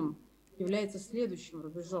регенеративным, является следующим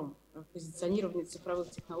рубежом в позиционировании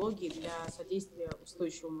цифровых технологий для содействия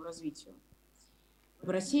устойчивому развитию. В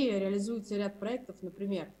России реализуется ряд проектов,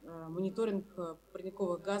 например, мониторинг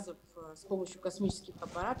парниковых газов с помощью космических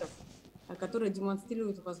аппаратов, которые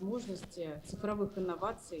демонстрируют возможности цифровых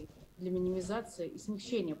инноваций для минимизации и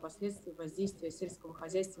смягчения последствий воздействия сельского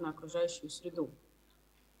хозяйства на окружающую среду.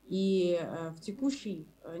 И в текущей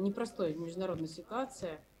непростой международной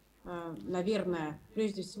ситуации, наверное,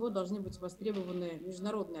 прежде всего должны быть востребованы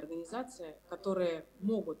международные организации, которые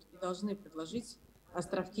могут и должны предложить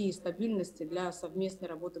островки и стабильности для совместной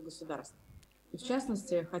работы государств. И в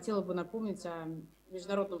частности, хотела бы напомнить о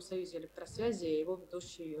Международном союзе электросвязи и его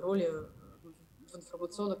ведущей роли в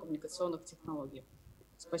информационно-коммуникационных технологиях.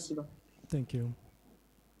 Спасибо. Thank you.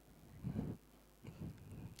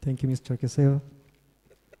 Thank you, Ms. Черкасева.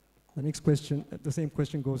 The next question, the same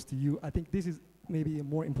question goes to you. I think this is maybe a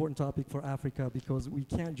more important topic for Africa because we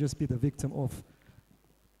can't just be the victim of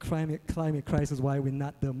climate crisis while we're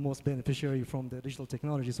not the most beneficiary from the digital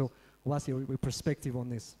technology. So what's your perspective on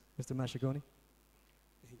this, Mr. Mashagoni?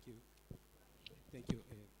 Thank you. Thank you.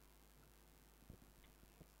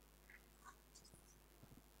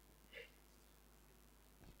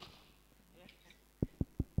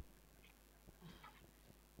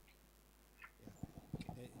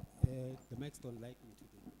 The mics don't like me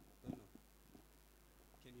today. Don't know.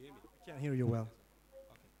 Can you hear me? I can't hear you well.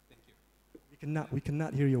 Okay, thank you. We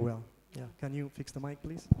cannot hear you well. Yeah, can you fix the mic,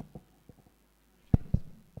 please?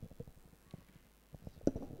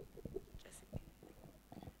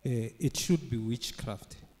 it should be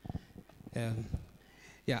witchcraft.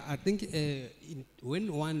 Yeah, I think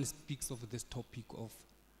when one speaks of this topic of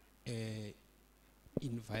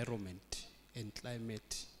environment and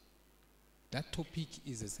climate, that topic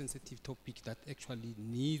is a sensitive topic that actually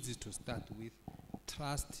needs to start with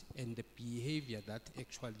trust and the behavior that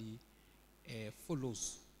actually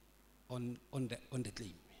follows on the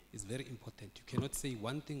claim. It's very important. You cannot say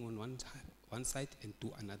one thing on one side and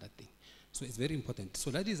do another thing. So it's very important. So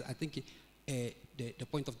that is, I think, the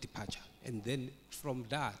point of departure. And then from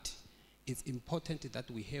that, it's important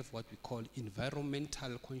that we have what we call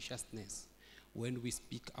environmental consciousness when we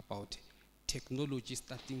speak about technology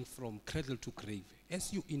starting from cradle to grave.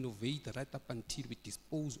 As you innovate right up until we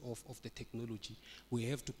dispose of the technology, we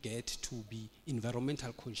have to get to be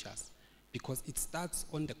environmental conscious, because it starts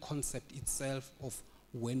on the concept itself of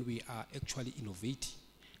when we are actually innovating,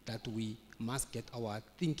 that we must get our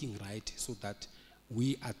thinking right so that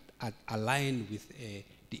we are aligned with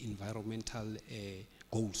the environmental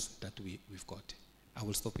goals that we've got. I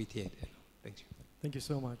will stop it here. Thank you. Thank you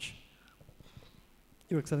so much.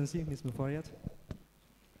 Your Excellency, Ms. Mufariat.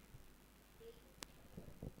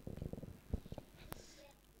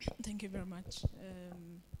 Thank you very much.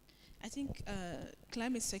 I think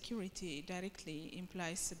climate security directly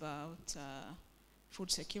implies about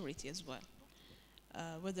food security as well.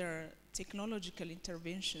 Whether technological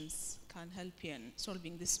interventions can help in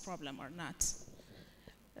solving this problem or not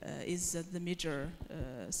is at the major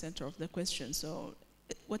center of the question. So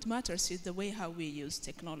what matters is the way how we use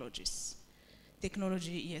technologies.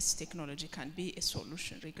 Technology, yes, technology can be a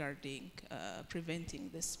solution regarding preventing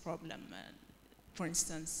this problem. For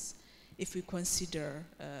instance, if we consider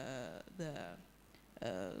the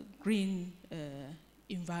green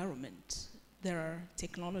environment, there are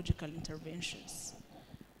technological interventions.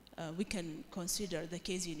 We can consider the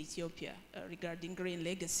case in Ethiopia regarding green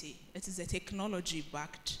legacy. It is a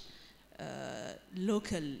technology-backed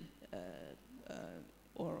local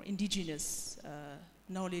or indigenous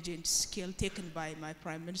knowledge and skill taken by my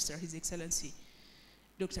Prime Minister, His Excellency,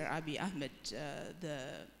 Dr. Abiy Ahmed. The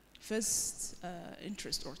first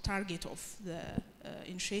interest or target of the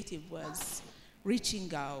initiative was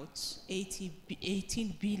reaching out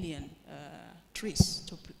 18 billion trees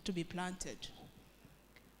to be planted.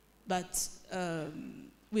 But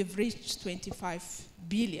we've reached 25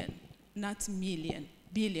 billion, not million,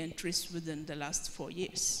 billion trees within the last 4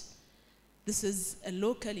 years. This is a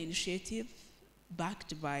local initiative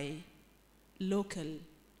backed by local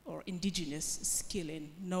or indigenous skill and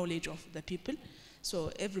knowledge of the people.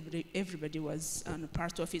 So everybody was a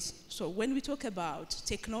part of it. So when we talk about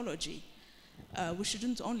technology, we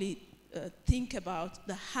shouldn't only think about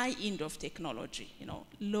the high end of technology. You know,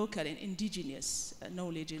 local and indigenous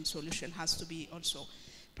knowledge and solution has to be also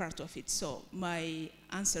part of it. So my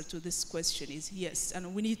answer to this question is yes,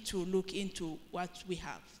 and we need to look into what we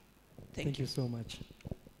have. Thank you so much.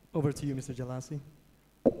 Over to you, Mr. Jalasi.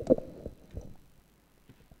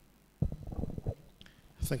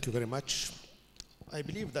 Thank you very much. I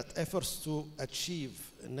believe that efforts to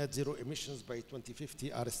achieve net zero emissions by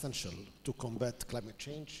 2050 are essential to combat climate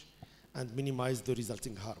change and minimize the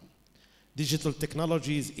resulting harm. Digital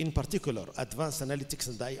technologies, in particular, advanced analytics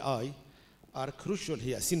and AI, are crucial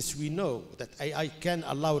here, since we know that AI can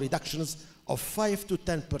allow reductions of 5 to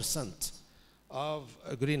 10% of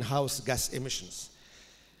greenhouse gas emissions.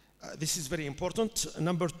 This is very important.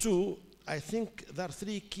 Number two, I think there are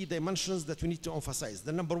three key dimensions that we need to emphasize.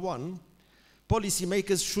 The number one,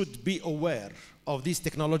 policymakers should be aware of these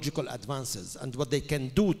technological advances and what they can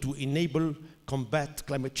do to enable combat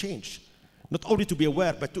climate change. Not only to be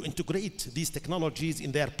aware, but to integrate these technologies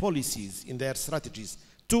in their policies, in their strategies.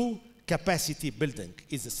 Two, capacity building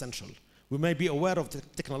is essential. We may be aware of the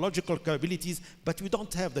technological capabilities, but we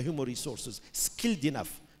don't have the human resources skilled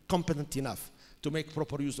enough, competent enough to make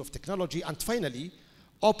proper use of technology. And finally,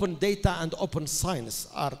 open data and open science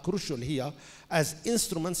are crucial here as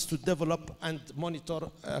instruments to develop and monitor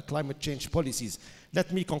climate change policies.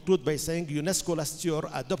 Let me conclude by saying UNESCO last year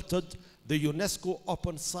adopted the UNESCO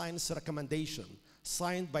Open Science Recommendation,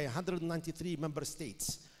 signed by 193 member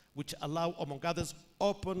states, which allow, among others,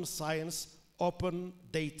 open science, open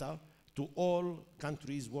data to all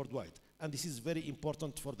countries worldwide. And this is very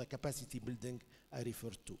important for the capacity building I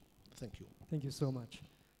referred to. Thank you. Thank you so much.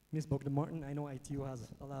 Ms. Bogdan-Martin, I know ITU has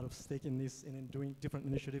a lot of stake in this and in doing different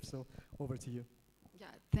initiatives, so over to you. Yeah,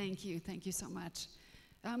 thank you so much.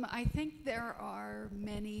 I think there are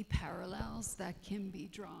many parallels that can be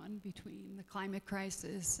drawn between the climate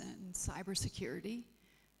crisis and cybersecurity.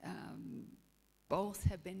 Both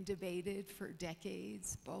have been debated for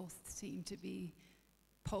decades. Both seem to be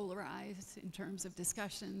polarized in terms of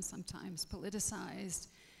discussion, sometimes politicized.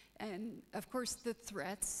 And of course, the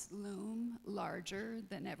threats loom larger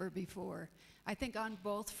than ever before. I think on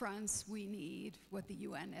both fronts, we need what the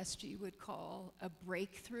UNSG would call a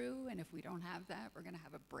breakthrough. And if we don't have that, we're going to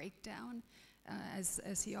have a breakdown,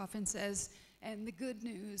 as he often says. And the good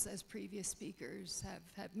news, as previous speakers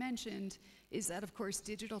have mentioned, is that, of course,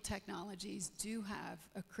 digital technologies do have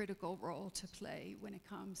a critical role to play when it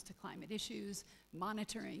comes to climate issues,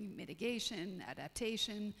 monitoring, mitigation,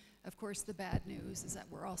 adaptation. Of course, the bad news is that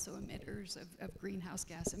we're also emitters of greenhouse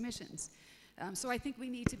gas emissions. So I think we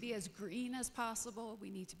need to be as green as possible.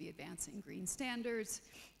 We need to be advancing green standards.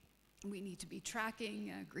 We need to be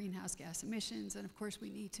tracking greenhouse gas emissions. And of course,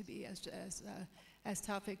 we need to be, as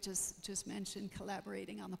Taufik just mentioned,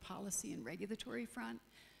 collaborating on the policy and regulatory front.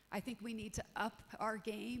 I think we need to up our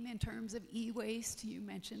game in terms of e-waste. You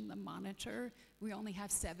mentioned the monitor. We only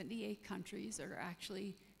have 78 countries that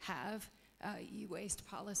actually have e-waste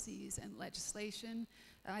policies and legislation.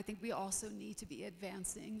 I think we also need to be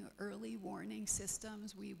advancing early warning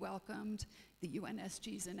systems. We welcomed the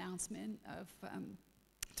UNSG's announcement of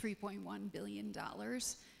 $3.1 billion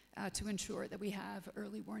to ensure that we have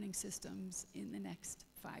early warning systems in the next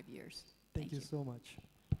 5 years. Thank you so much.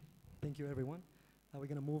 Thank you, everyone. We're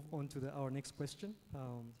going to move on to our next question.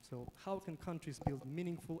 So how can countries build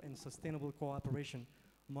meaningful and sustainable cooperation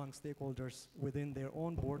among stakeholders within their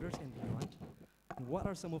own borders and beyond? And what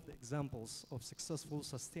are some of the examples of successful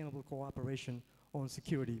sustainable cooperation on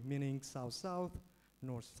security, meaning South-South,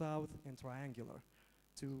 North-South, and triangular?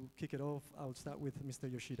 To kick it off, I'll start with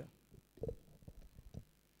Mr. Yoshida.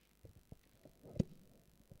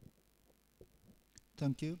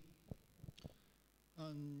 Thank you.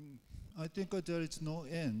 I think there is no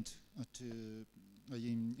end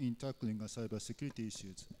in tackling cybersecurity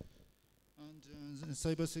issues. And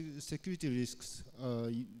cybersecurity risks are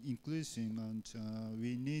increasing, and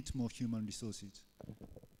we need more human resources.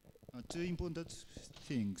 Two important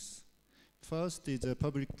things. First is a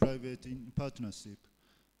public-private partnership.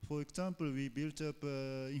 For example, we built up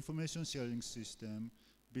an information sharing system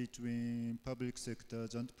between public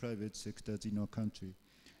sectors and private sectors in our country.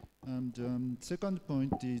 And second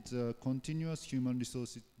point is continuous human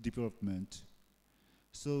resources development.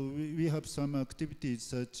 So we have some activities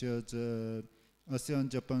such as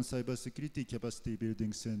ASEAN-Japan Cybersecurity Capacity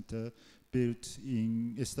Building Center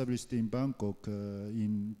established in Bangkok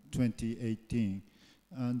in 2018.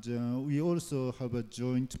 And we also have a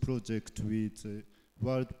joint project with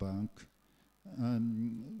World Bank,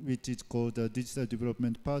 which is called the Digital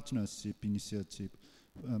Development Partnership Initiative,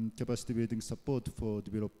 capacity building support for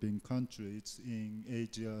developing countries in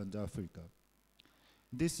Asia and Africa.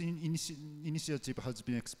 This initiative has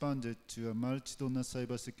been expanded to a multi-donor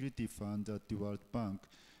cybersecurity fund at the World Bank,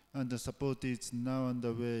 and the support is now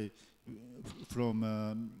underway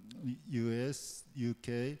from US,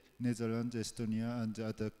 UK, Netherlands, Estonia,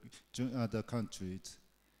 and other countries.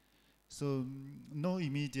 So no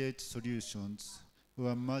immediate solutions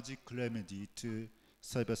or magic remedy to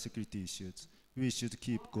cybersecurity issues. We should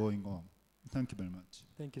keep going on. Thank you very much.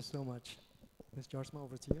 Thank you so much. Ms. Jarsma,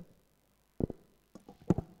 over to you.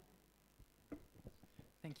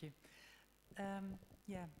 Thank you.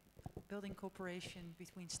 Yeah, building cooperation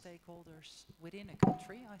between stakeholders within a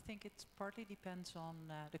country, I think it partly depends on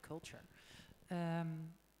the culture.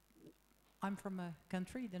 I'm from a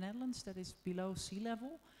country, the Netherlands, that is below sea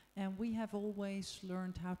level, and we have always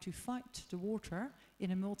learned how to fight the water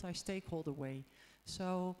in a multi-stakeholder way.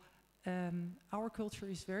 So our culture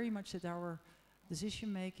is very much that our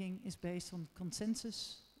decision-making is based on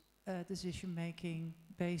consensus, decision-making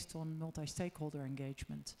based on multi-stakeholder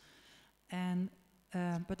engagement. And,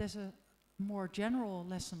 but as a more general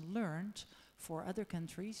lesson learned for other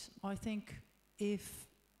countries, I think if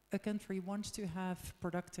a country wants to have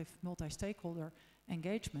productive multi-stakeholder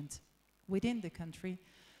engagement within the country,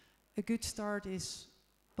 a good start is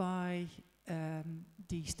by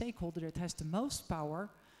the stakeholder that has the most power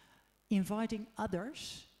inviting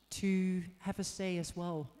others to have a say as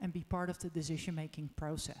well and be part of the decision-making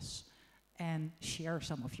process and share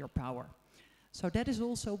some of your power. So that is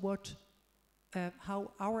also what,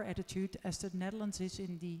 how our attitude as the Netherlands is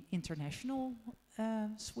in the international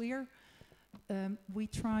sphere. We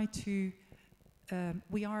try to,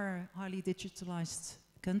 we are a highly digitalized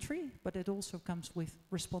country, but it also comes with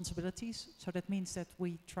responsibilities. So that means that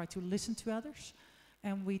we try to listen to others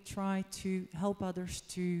and we try to help others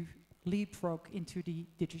to leapfrog into the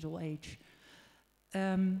digital age.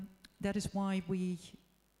 That is why we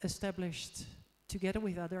established, together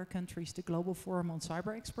with other countries, the Global Forum on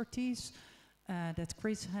Cyber Expertise, that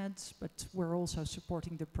Chris had, but we're also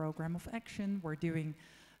supporting the program of action. We're doing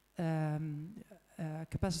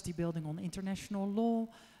capacity building on international law.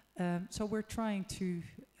 So we're trying to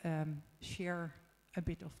share a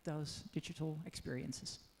bit of those digital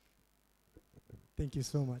experiences. Thank you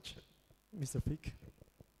so much. Mr. Fick.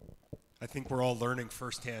 I think we're all learning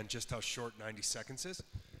firsthand just how short 90 seconds is.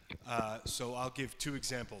 So I'll give two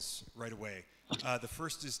examples right away. The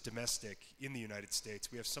first is domestic in the United States.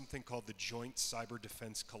 We have something called the Joint Cyber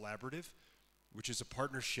Defense Collaborative, which is a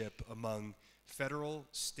partnership among federal,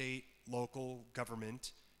 state, local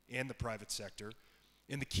government, and the private sector.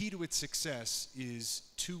 And the key to its success is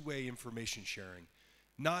two-way information sharing.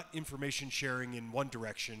 Not information sharing in one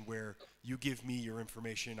direction where you give me your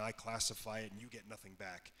information, I classify it, and you get nothing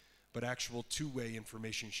back, but actual two-way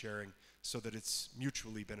information sharing so that it's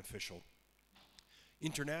mutually beneficial.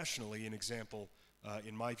 Internationally, an example,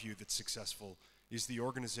 in my view, that's successful is the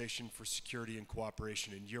Organization for Security and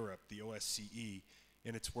Cooperation in Europe, the OSCE,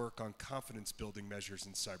 and its work on confidence-building measures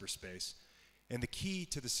in cyberspace. And the key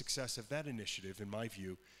to the success of that initiative, in my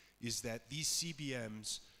view, is that these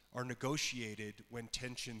CBMs are negotiated when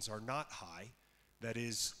tensions are not high. That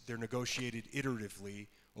is, they're negotiated iteratively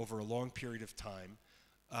over a long period of time,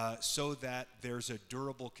 so that there's a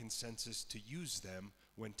durable consensus to use them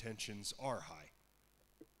when tensions are high.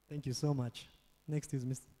 Thank you so much. Next is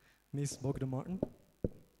Ms. Bogdan-Martin.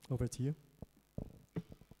 Over to you.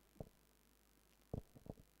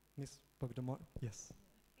 Ms. Bogdan-Martin, yes.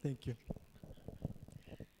 Thank you.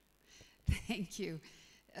 Thank you.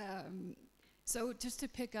 So just to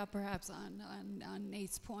pick up perhaps on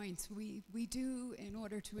Nate's points, we do, in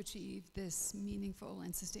order to achieve this meaningful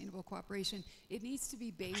and sustainable cooperation, it needs to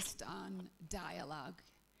be based on dialogue.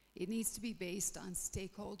 It needs to be based on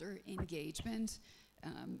stakeholder engagement.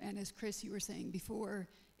 And as Chris, you were saying before,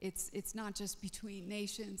 it's not just between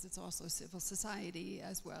nations, it's also civil society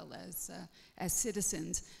as well as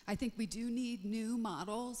citizens. I think we do need new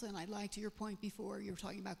models, and I liked your point before, you were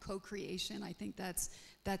talking about co-creation. I think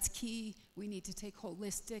that's key. We need to take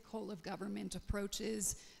holistic, whole-of-government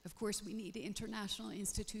approaches. Of course, we need international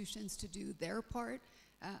institutions to do their part.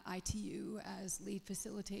 ITU as lead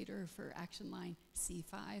facilitator for Action Line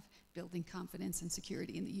C5, building confidence and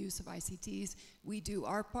security in the use of ICTs. We do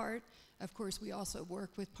our part. Of course, we also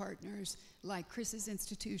work with partners like Chris's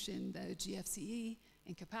institution, the GFCE,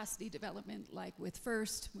 in capacity development, like with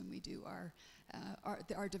FIRST, when we do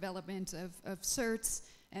our development of certs.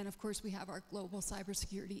 And of course, we have our Global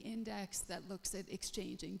Cybersecurity Index that looks at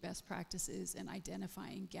exchanging best practices and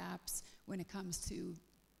identifying gaps when it comes to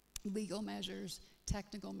legal measures,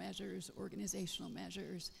 technical measures, organizational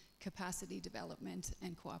measures, capacity development,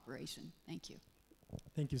 and cooperation. Thank you.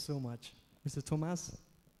 Thank you so much. Mr. Thomas?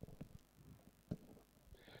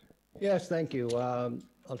 Yes, thank you.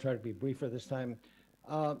 I'll try to be briefer this time.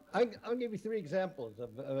 I'll give you three examples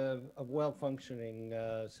of well-functioning,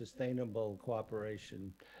 sustainable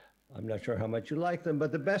cooperation. I'm not sure how much you like them,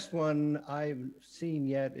 but the best one I've seen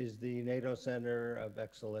yet is the NATO Center of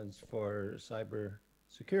Excellence for Cyber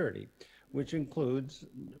Security, which includes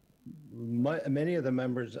many of the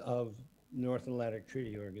members of North Atlantic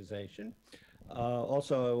Treaty Organization,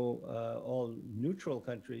 also all neutral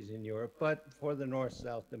countries in Europe, but for the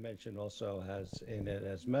North-South dimension also has in it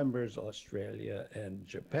as members Australia and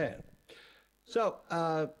Japan. So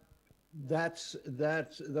that's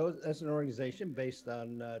an organization based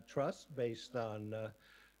on trust, based on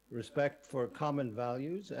respect for common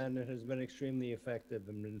values, and it has been extremely effective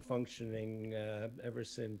and been functioning ever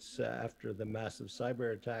since after the massive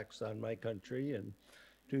cyber attacks on my country in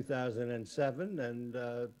 2007, and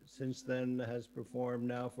since then has performed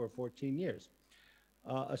now for 14 years.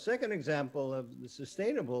 A second example of the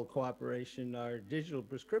sustainable cooperation are digital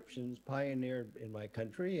prescriptions pioneered in my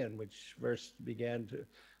country, and which first became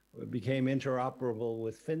interoperable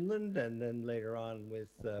with Finland, and then later on with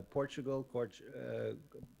Portugal,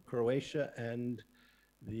 Croatia, and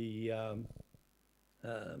the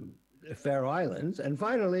Faroe Islands. And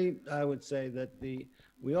finally, I would say that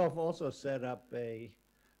we have also set up a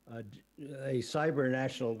cyber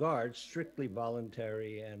national guard, strictly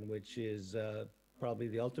voluntary, and which is probably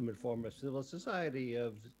the ultimate form of civil society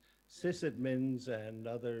of sysadmins and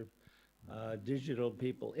other digital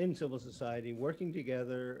people in civil society working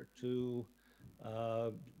together to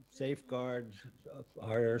safeguard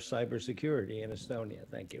our cybersecurity in Estonia.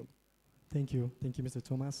 Thank you. Thank you. Thank you, Mr.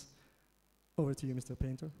 Thomas. Over to you, Mr.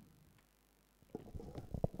 Painter.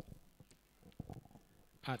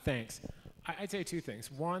 Thanks. I'd say two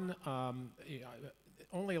things. One,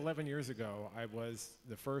 only 11 years ago, I was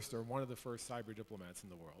the first or one of the first cyber diplomats in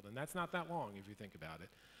the world. And that's not that long if you think about it.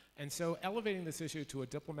 And so elevating this issue to a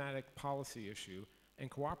diplomatic policy issue and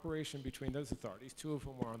cooperation between those authorities, two of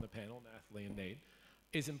whom are on the panel, Nathalie and Nate,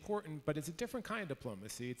 is important, but it's a different kind of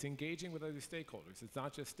diplomacy. It's engaging with other stakeholders. It's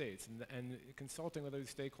not just states. And consulting with other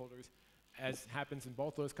stakeholders, as happens in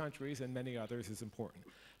both those countries and many others, is important.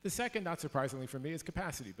 The second, not surprisingly for me, is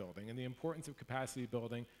capacity building and the importance of capacity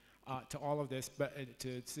building to all of this, but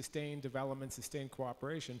to sustain development, sustain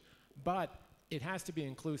cooperation. But it has to be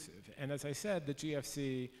inclusive. And as I said, the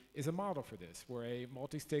GFC is a model for this. We're a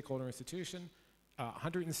multi-stakeholder institution,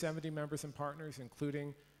 170 members and partners,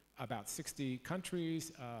 including about 60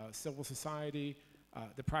 countries, civil society,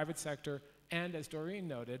 the private sector, and as Doreen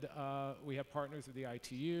noted, we have partners of the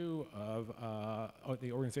ITU, of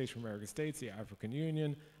the Organization for American States, the African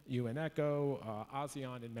Union, UN ECHO,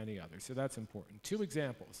 ASEAN, and many others. So that's important. Two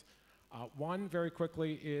examples. One, very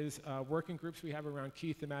quickly, is working groups we have around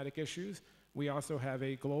key thematic issues. We also have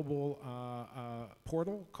a global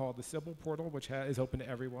portal called the Sybil portal, which is open to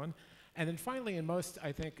everyone. And then finally, and most,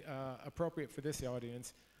 I think, appropriate for this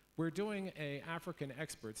audience, we're doing an African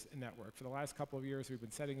experts network. For the last couple of years, we've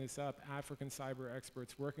been setting this up, African cyber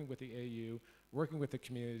experts working with the AU, working with the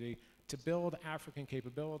community to build African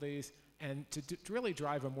capabilities and to really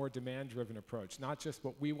drive a more demand-driven approach, not just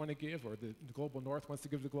what we want to give or the global North wants to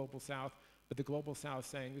give the global South, but the global South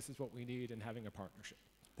saying this is what we need and having a partnership.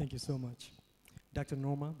 Thank you so much. Dr.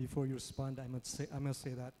 Norma, before you respond, I must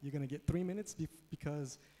say that you're going to get 3 minutes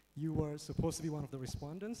because you were supposed to be one of the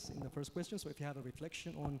respondents in the first question, so if you have a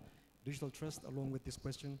reflection on digital trust along with this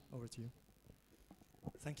question, over to you.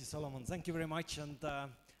 Thank you, Solomon. Thank you very much. And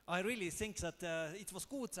I really think that it was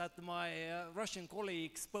good that my Russian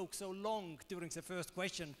colleague spoke so long during the first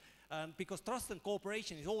question, because trust and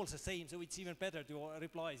cooperation is all the same, so it's even better to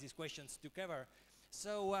reply these questions together.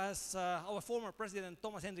 So as our former president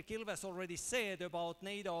Thomas Hendrik Ilves already said about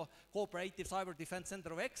NATO Cooperative Cyber Defense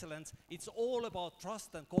Center of Excellence, it's all about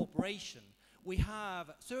trust and cooperation. We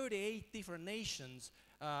have 38 different nations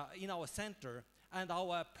in our center, and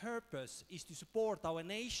our purpose is to support our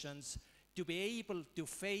nations to be able to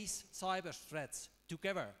face cyber threats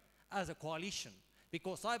together as a coalition.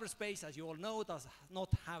 Because cyberspace, as you all know, does not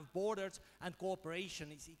have borders, and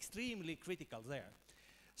cooperation is extremely critical there.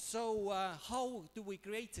 So how do we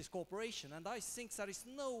create this cooperation? And I think there is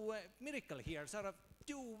no miracle here. There are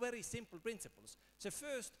two very simple principles. The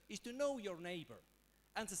first is to know your neighbor.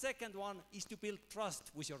 And the second one is to build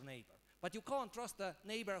trust with your neighbor. But you can't trust a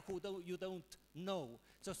neighbor who you don't know.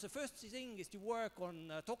 So the first thing is to work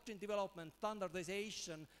on doctrine development,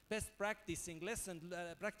 standardization, best practices,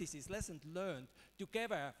 lessons learned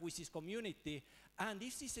together with this community. And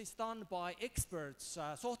if this is done by experts,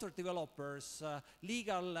 software developers,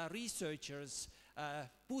 legal researchers,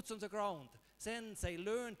 boots on the ground, then they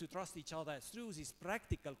learn to trust each other through this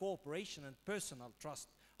practical cooperation and personal trust.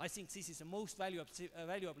 I think this is the most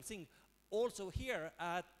valuable thing. Also here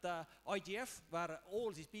at IGF, where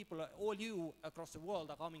all these people, all you across the world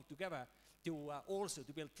are coming together to also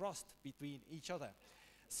to build trust between each other.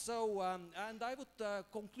 So, and I would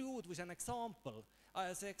conclude with an example.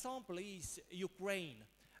 The example is Ukraine.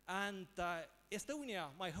 And Estonia,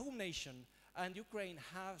 my home nation, and Ukraine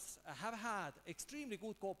have had extremely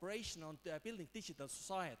good cooperation on building digital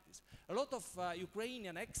societies. A lot of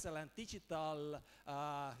Ukrainian excellent digital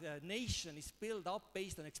nation is built up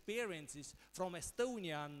based on experiences from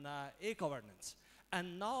Estonian e-governance.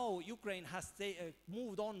 And now Ukraine has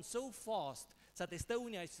moved on so fast that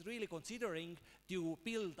Estonia is really considering to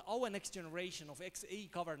build our next generation of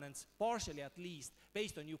e-governance, partially at least,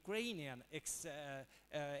 based on Ukrainian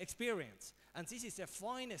experience. And this is the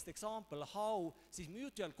finest example how this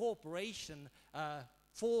mutual cooperation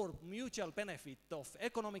for mutual benefit of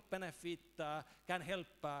economic benefit can help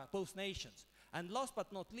both nations. And last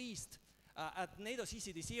but not least, at NATO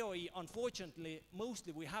CCD-COE, unfortunately,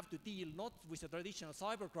 mostly we have to deal not with the traditional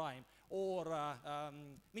cybercrime or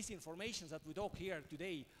misinformation that we talk here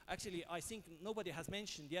today. Actually, I think nobody has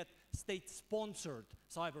mentioned yet state-sponsored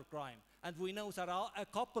cybercrime. And we know there are a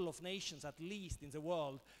couple of nations, at least in the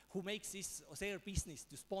world, who makes this their business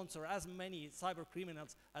to sponsor as many cyber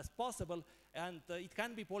criminals as possible. And it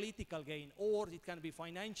can be political gain, or it can be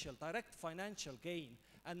financial, direct financial gain.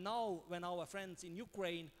 And now, when our friends in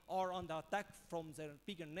Ukraine are under attack from their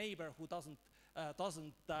bigger neighbor who doesn't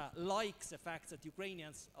like the fact that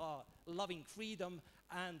Ukrainians are loving freedom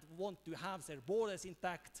and want to have their borders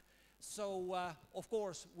intact. So, of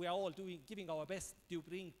course, we are all giving our best to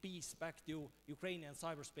bring peace back to Ukrainian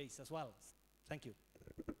cyberspace as well. Thank you.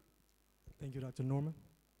 Thank you, Dr. Norman.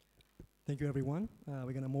 Thank you, everyone.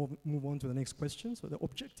 We're going to move on to the next question. So the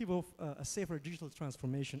objective of a safer digital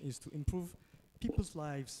transformation is to improve people's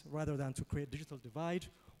lives rather than to create digital divide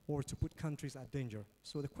or to put countries at danger.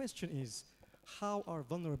 So the question is, how are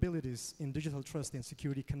vulnerabilities in digital trust and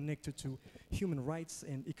security connected to human rights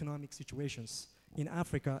and economic situations in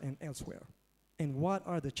Africa and elsewhere? And what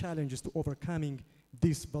are the challenges to overcoming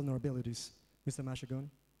these vulnerabilities? Mr. Mashagon.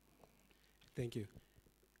 Thank you.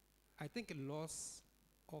 I think loss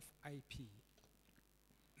of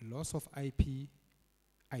IP,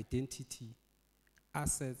 identity,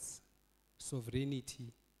 assets,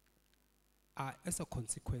 sovereignty are as a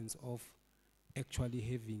consequence of actually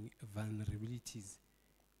having vulnerabilities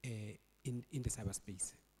in the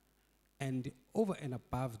cyberspace. And over and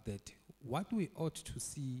above that, what we ought to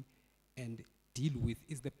see and deal with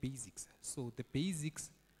is the basics. So the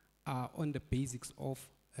basics are on the basics of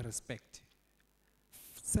respect.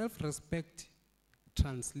 Self-respect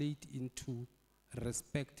translates into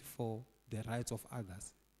respect for the rights of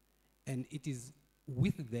others. And it is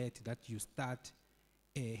with that you start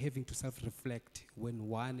having to self-reflect when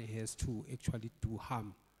one has to actually do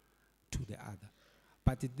harm to the other.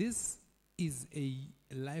 But this is a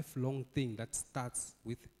lifelong thing that starts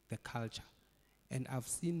with the culture. And I've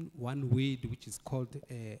seen one word which is called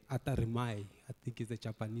atarimai. I think it's a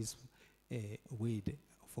Japanese word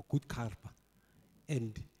for good karma.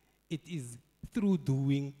 And it is through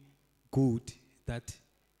doing good that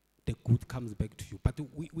the good comes back to you. But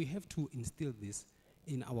we have to instill this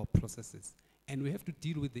in our processes. And we have to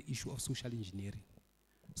deal with the issue of social engineering.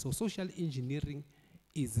 So social engineering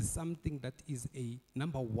is something that is a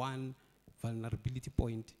number one vulnerability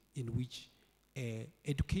point in which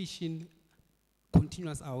education,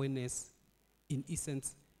 continuous awareness, in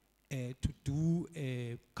essence, to do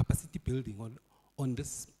capacity building on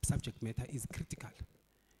this subject matter is critical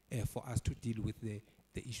for us to deal with the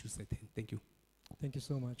issues at hand. Thank you. Thank you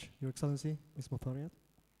so much. Your Excellency, Ms. Mothariat.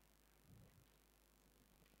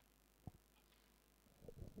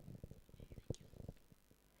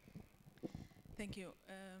 Thank you.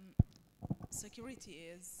 Security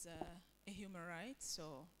is a human right,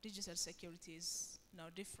 so digital security is no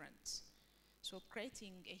different. So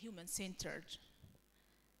creating a human-centered,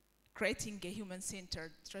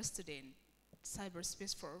 trusted in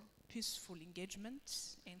cyberspace for peaceful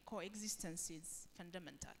engagement and coexistence is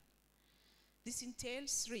fundamental. This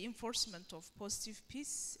entails reinforcement of positive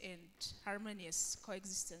peace and harmonious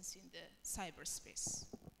coexistence in the cyberspace.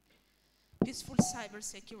 Peaceful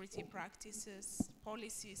cybersecurity practices,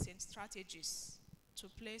 policies, and strategies to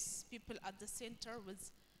place people at the center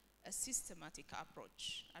with a systematic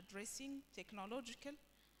approach, addressing technological,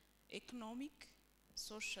 economic,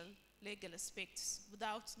 social, legal aspects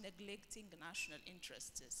without neglecting national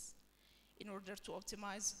interests in order to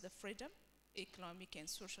optimize the freedom, economic, and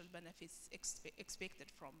social benefits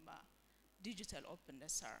expected from digital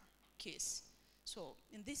openness are keys. So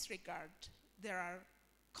in this regard, there are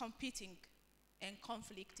competing and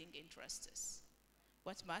conflicting interests.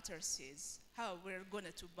 What matters is how we're going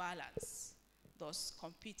to balance those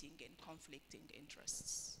competing and conflicting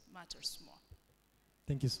interests matters more.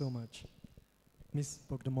 Thank you so much. Ms.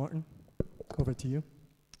 Bogdan-Martin, over to you.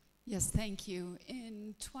 Yes, thank you.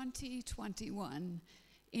 In 2021,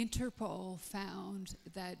 Interpol found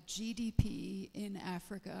that GDP in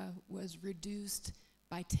Africa was reduced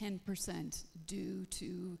by 10% due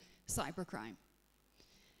to cybercrime.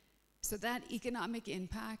 So that economic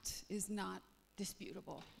impact is not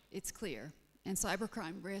disputable. It's clear. And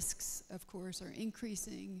cybercrime risks, of course, are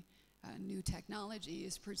increasing. New technology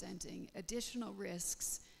is presenting additional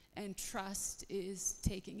risks, and trust is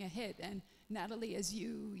taking a hit. And Natalie, as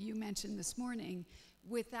you mentioned this morning,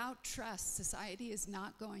 without trust, society is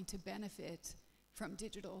not going to benefit from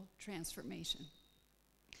digital transformation.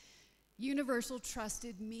 Universal,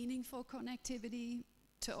 trusted, meaningful connectivity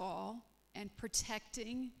to all and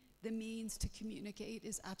protecting the means to communicate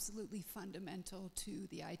is absolutely fundamental to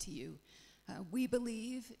the ITU. We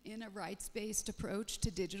believe in a rights-based approach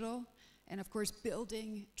to digital, and of course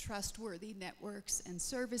building trustworthy networks and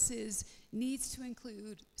services needs to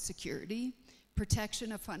include security,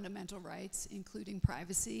 protection of fundamental rights, including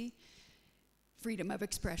privacy, freedom of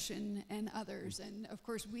expression, and others. And of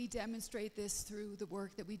course, we demonstrate this through the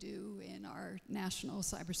work that we do in our national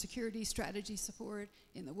cybersecurity strategy support,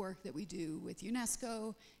 in the work that we do with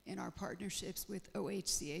UNESCO, in our partnerships with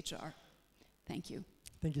OHCHR. Thank you.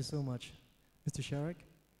 Thank you so much. Mr. Sharek?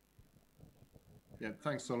 Yeah,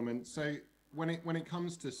 thanks, Solomon. So when it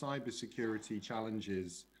comes to cybersecurity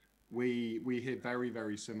challenges, we hear very,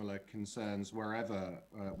 very similar concerns wherever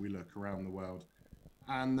we look around the world.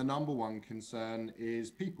 And the number one concern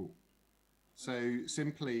is people. So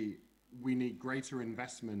simply, we need greater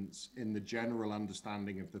investments in the general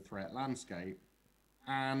understanding of the threat landscape,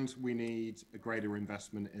 and we need a greater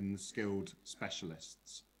investment in skilled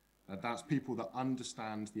specialists. That's people that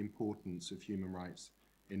understand the importance of human rights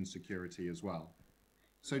in security as well.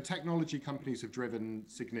 So technology companies have driven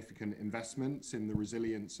significant investments in the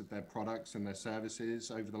resilience of their products and their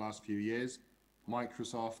services over the last few years.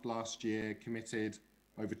 Microsoft last year committed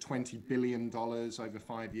over $20 billion over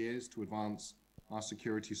 5 years to advance our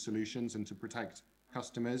security solutions and to protect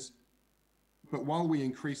customers. But while we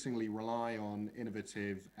increasingly rely on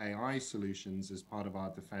innovative AI solutions as part of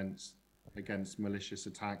our defense against malicious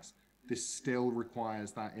attacks, this still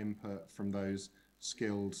requires that input from those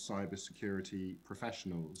skilled cybersecurity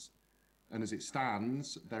professionals. And as it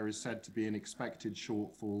stands, there is said to be an expected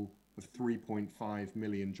shortfall of 3.5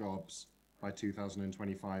 million jobs by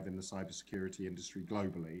 2025 in the cybersecurity industry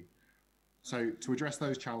globally. So to address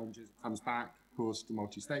those challenges, it comes back, of course, to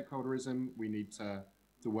multi-stakeholderism. We need to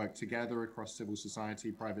work together across civil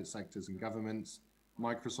society, private sectors, and governments.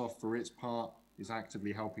 Microsoft, for its part, is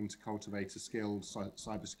actively helping to cultivate a skilled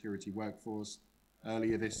cybersecurity workforce.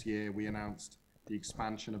 Earlier this year, we announced the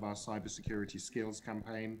expansion of our cybersecurity skills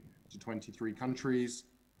campaign to 23 countries.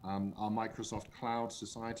 Our Microsoft Cloud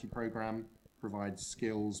Society program provides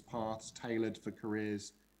skills paths tailored for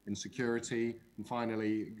careers in security. And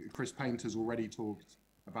finally, Chris Painter's already talked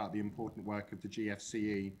about the important work of the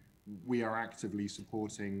GFCE. We are actively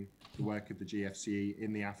supporting the work of the GFCE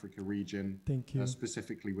in the Africa region,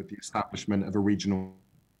 specifically with the establishment of a regional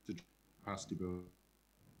capacity building.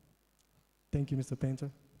 Thank you, Mr.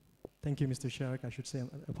 Painter. Thank you, Mr. Shark. I should say,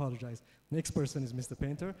 I apologize. Next person is Mr.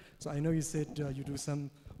 Painter. So I know you said you do some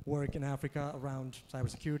work in Africa around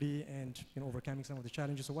cybersecurity and overcoming some of the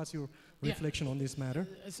challenges. So what's your reflection on this matter?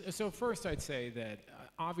 So first I'd say that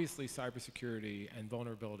obviously cybersecurity and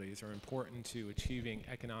vulnerabilities are important to achieving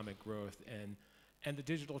economic growth and the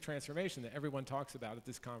digital transformation that everyone talks about at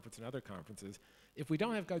this conference and other conferences. If we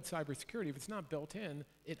don't have good cybersecurity, if it's not built in,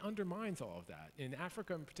 it undermines all of that. In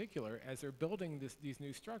Africa in particular, as they're building these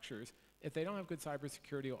new structures, if they don't have good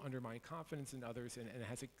cybersecurity, it'll undermine confidence in others, and it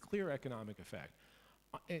has a clear economic effect.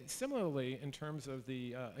 Similarly, in terms of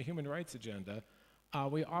the human rights agenda,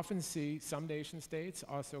 we often see some nation states,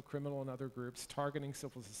 also criminal and other groups, targeting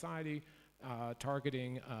civil society,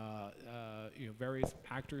 targeting various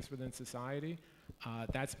actors within society.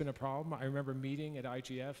 That's been a problem. I remember meeting at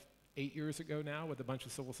IGF 8 years ago now with a bunch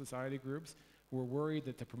of civil society groups who were worried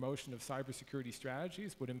that the promotion of cybersecurity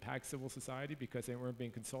strategies would impact civil society because they weren't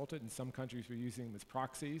being consulted, and some countries were using them as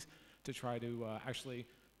proxies to try to actually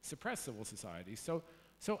suppress civil society. So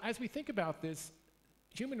as we think about this,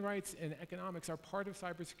 human rights and economics are part of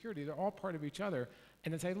cybersecurity. They're all part of each other.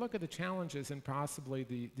 And as I look at the challenges and possibly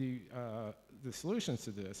the solutions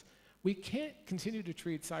to this, we can't continue to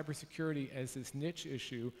treat cybersecurity as this niche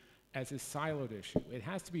issue, as a siloed issue. It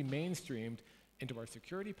has to be mainstreamed into our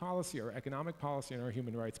security policy, our economic policy, and our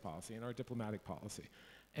human rights policy, and our diplomatic policy.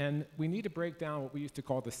 And we need to break down what we used to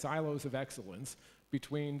call the silos of excellence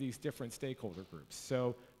between these different stakeholder groups.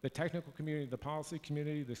 So the technical community, the policy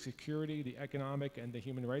community, the security, the economic, and the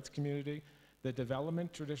human rights community, the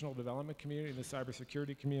traditional development community, and the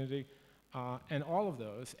cybersecurity community, and all of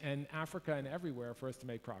those, and Africa and everywhere for us to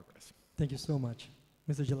make progress. Thank you so much.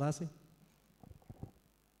 Mr. Jalasi?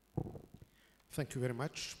 Thank you very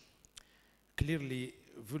much. Clearly,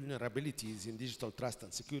 vulnerabilities in digital trust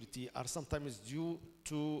and security are sometimes due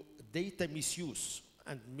to data misuse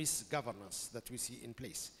and misgovernance that we see in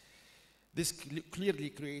place. This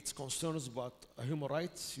clearly creates concerns about human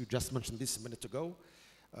rights. You just mentioned this a minute ago.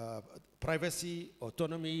 Privacy,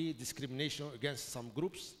 autonomy, discrimination against some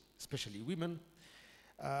groups, especially women.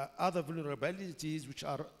 Other vulnerabilities which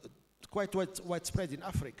are quite widespread in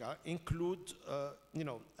Africa include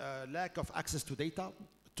lack of access to data,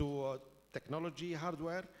 to technology,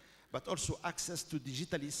 hardware, but also access to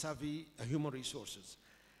digitally savvy human resources.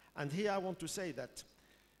 And here I want to say that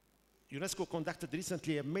UNESCO conducted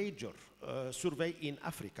recently a major survey in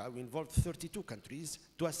Africa. We involved 32 countries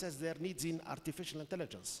to assess their needs in artificial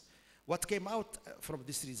intelligence. What came out from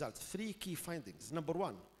this result? 3 key findings. Number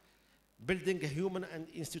 1, building human and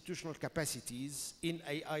institutional capacities in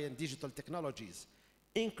AI and digital technologies,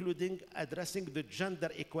 including addressing the gender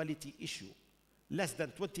equality issue. Less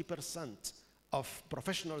than 20% of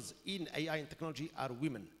professionals in AI and technology are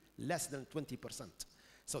women, less than 20%.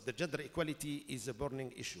 So the gender equality is a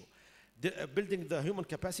burning issue. Building the human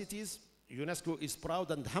capacities, UNESCO is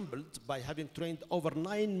proud and humbled by having trained over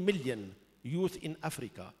 9 million youth in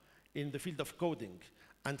Africa in the field of coding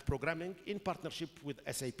and programming in partnership with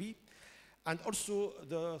SAP. And also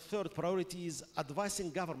the third priority is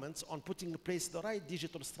advising governments on putting in place the right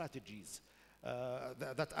digital strategies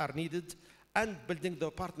that are needed and building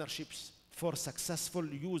the partnerships for successful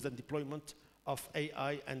use and deployment of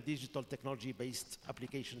AI and digital technology-based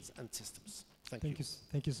applications and systems. Thank you.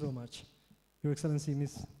 Thank you so much. Your Excellency,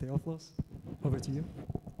 Ms. Theophlos, over to you.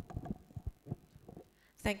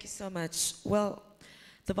 Thank you so much. Well,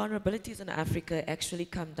 the vulnerabilities in Africa actually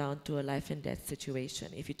come down to a life and death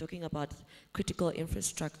situation. If you're talking about critical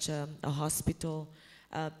infrastructure, a hospital,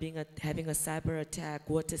 having a cyber attack,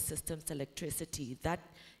 water systems, electricity, that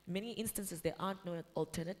many instances there aren't no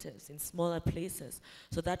alternatives in smaller places.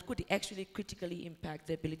 So that could actually critically impact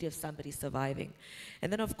the ability of somebody surviving.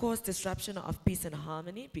 And then of course disruption of peace and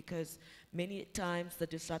harmony, because many times the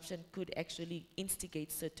disruption could actually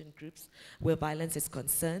instigate certain groups where violence is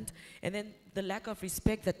concerned. And then the lack of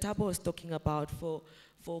respect that Thabo was talking about for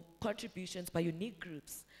contributions by unique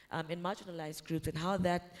groups and marginalized groups, and how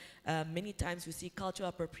that many times we see cultural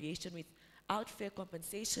appropriation without fair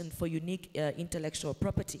compensation for unique intellectual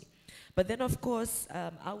property. But then of course,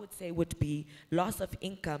 I would say would be loss of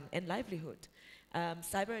income and livelihood.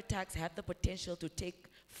 Cyber attacks have the potential to take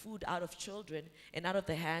food out of children and out of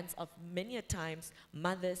the hands of many a times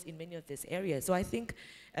mothers in many of these areas. So I think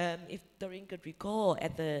if Doreen could recall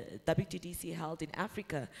at the WTDC held in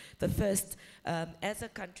Africa, the first, as a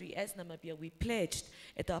country, as Namibia, we pledged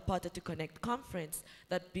at the Apartheid to Connect conference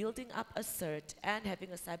that building up a CERT and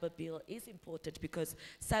having a cyber bill is important, because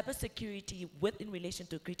cybersecurity in relation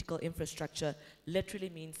to critical infrastructure literally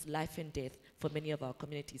means life and death for many of our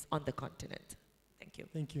communities on the continent. Thank you.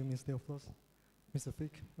 Thank you, Ms. Theophlos. Mr.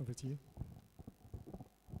 Fick, over to you.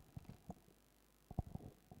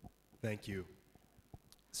 Thank you.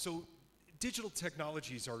 So digital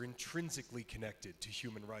technologies are intrinsically connected to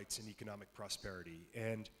human rights and economic prosperity.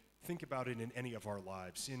 And think about it in any of our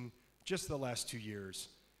lives. In just the last 2 years,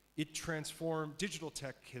 digital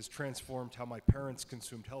tech has transformed how my parents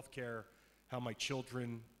consumed healthcare, how my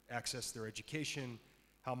children accessed their education,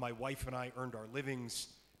 how my wife and I earned our livings,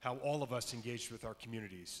 how all of us engaged with our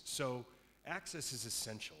communities. So access is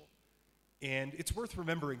essential. And it's worth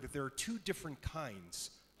remembering that there are two different kinds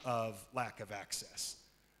of lack of access.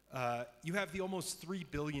 You have the almost 3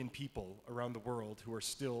 billion people around the world who are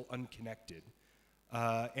still unconnected.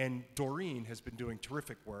 And Doreen has been doing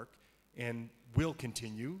terrific work and will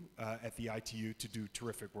continue at the ITU to do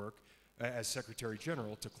terrific work as Secretary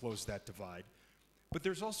General to close that divide. But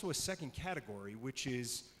there's also a second category, which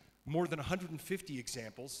is more than 150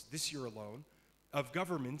 examples this year alone of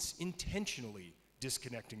governments intentionally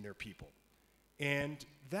disconnecting their people. And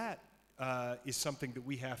that is something that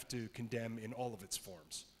we have to condemn in all of its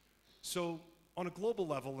forms. So on a global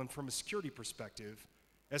level and from a security perspective,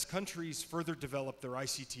 as countries further develop their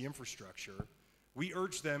ICT infrastructure, we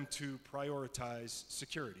urge them to prioritize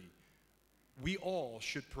security. We all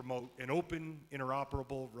should promote an open,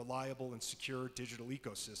 interoperable, reliable, and secure digital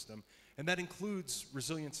ecosystem, and that includes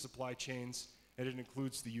resilient supply chains, and it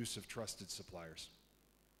includes the use of trusted suppliers.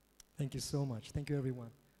 Thank you so much. Thank you, everyone.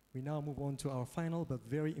 We now move on to our final but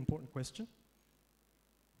very important question.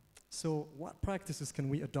 So what practices can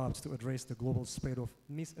we adopt to address the global spread of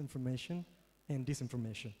misinformation and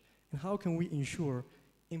disinformation? And how can we ensure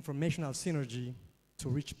informational synergy to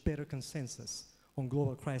reach better consensus on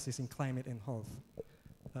global crisis in climate and health?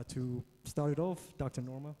 To start it off, Dr.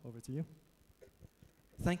 Norma, over to you.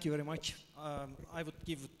 Thank you very much. I would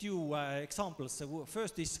give 2 examples.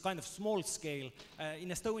 First is kind of small scale. In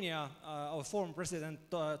Estonia, our former president,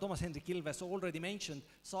 Toomas Hendrik Ilves, already mentioned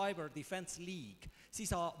Cyber Defense League.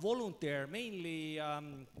 These are volunteer,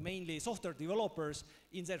 mainly software developers.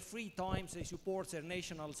 In their free time, they support their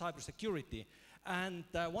national cybersecurity. And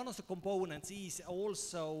one of the components is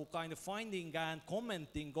also kind of finding and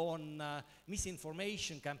commenting on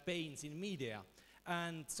misinformation campaigns in media.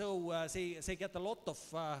 And so they get a lot of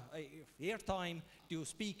airtime to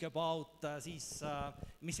speak about these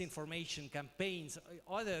misinformation campaigns,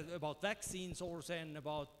 either about vaccines or then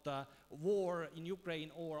about war in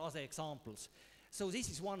Ukraine or other examples. So this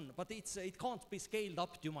is one, but it can't be scaled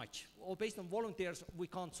up too much. Or based on volunteers, we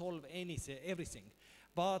can't solve everything.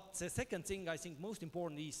 But the second thing I think most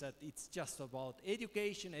important is that it's just about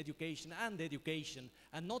education, education, and education,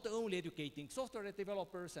 and not only educating software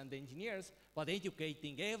developers and engineers, but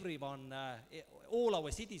educating everyone, all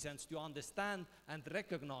our citizens, to understand and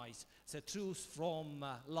recognize the truth from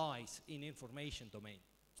lies in information domain.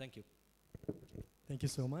 Thank you. Thank you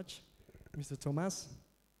so much. Mr. Thomas?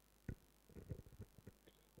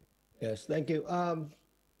 Yes, thank you.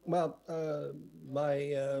 My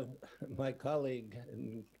colleague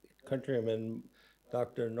and countryman,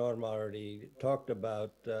 Dr. Norma, already talked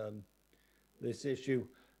about this issue.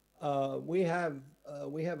 We have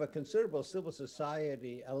a considerable civil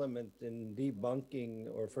society element in debunking,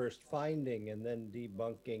 or first finding and then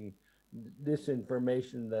debunking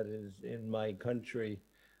disinformation that is in my country,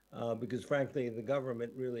 because frankly, the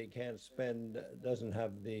government really doesn't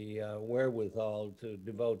have the wherewithal to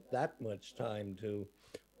devote that much time to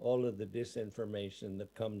all of the disinformation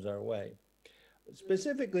that comes our way.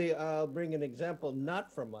 Specifically, I'll bring an example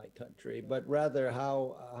not from my country, but rather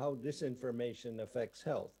how disinformation affects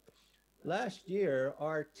health. Last year,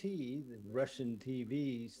 RT, the Russian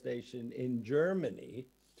TV station in Germany,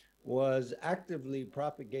 was actively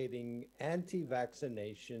propagating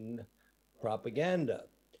anti-vaccination propaganda.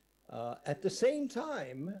 At the same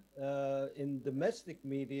time, in domestic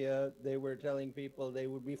media, they were telling people they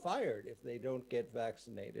would be fired if they don't get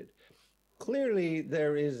vaccinated. Clearly,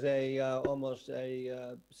 there is almost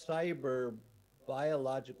a cyber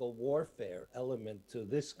biological warfare element to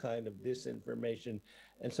this kind of disinformation.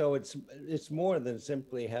 And so it's more than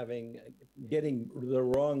simply getting the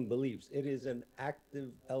wrong beliefs. It is an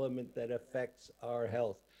active element that affects our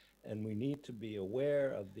health. And we need to be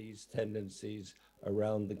aware of these tendencies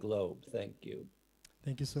around the globe. Thank you.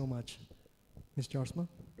 Thank you so much. Ms. Jarsma?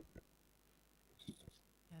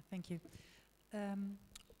 Yeah, thank you.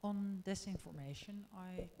 On disinformation,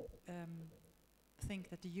 I think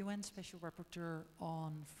that the UN Special Rapporteur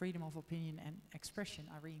on Freedom of Opinion and Expression,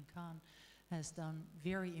 Irene Khan, has done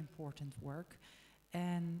very important work.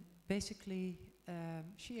 And basically,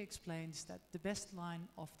 she explains that the best line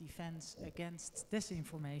of defense against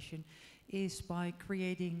disinformation is by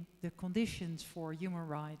creating the conditions for human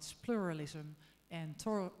rights, pluralism, and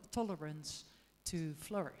tolerance to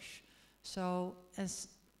flourish. So, as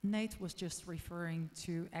Nate was just referring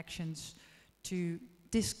to actions to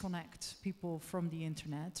disconnect people from the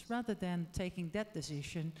internet, rather than taking that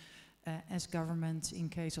decision as government in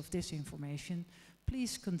case of disinformation,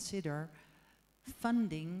 please consider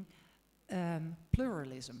funding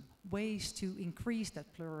pluralism, ways to increase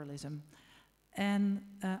that pluralism. And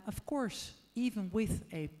of course, even with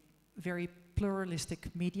a very pluralistic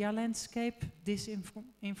media landscape,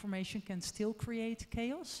 disinformation can still create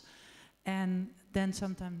chaos. And then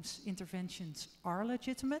sometimes interventions are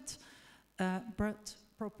legitimate, but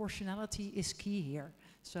proportionality is key here.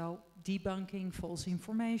 So debunking false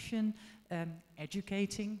information,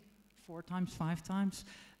 educating 4 times, 5 times,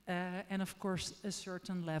 and of course a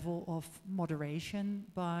certain level of moderation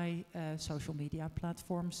by social media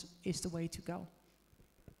platforms is the way to go.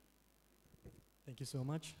 Thank you so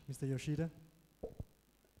much. Mr. Yoshida?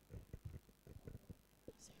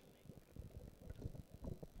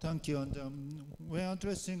 Thank you. And when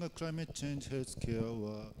addressing climate change, healthcare,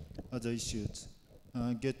 or other issues,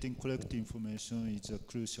 getting correct information is a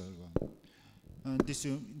crucial one. And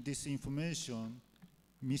this information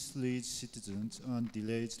misleads citizens and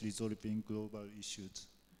delays resolving global issues.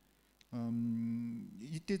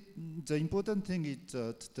 The important thing is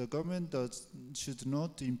that the government should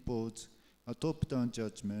not impose a top-down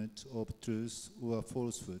judgment of truth or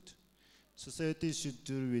falsehood. Society should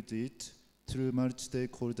deal with it through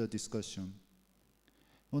multi-stakeholder discussion.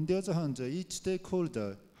 On the other hand, each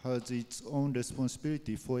stakeholder has its own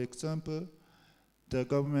responsibility. For example, the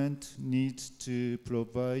government needs to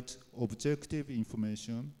provide objective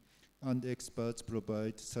information, and experts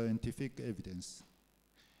provide scientific evidence.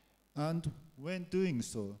 And when doing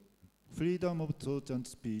so, freedom of thought and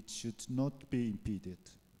speech should not be impeded.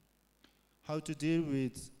 How to deal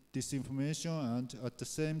with disinformation and at the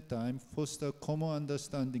same time foster common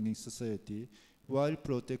understanding in society while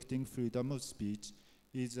protecting freedom of speech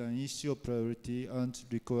is an issue of priority and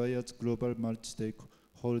requires global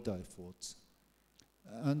multi-stakeholder efforts.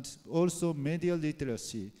 And also media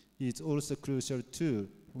literacy is also crucial too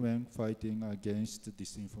when fighting against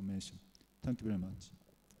disinformation. Thank you very much.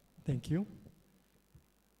 Thank you.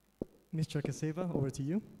 Ms. Cherkaseva, over to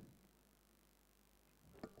you.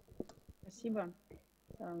 Спасибо.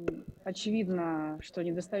 Очевидно, что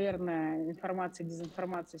недостоверная информация и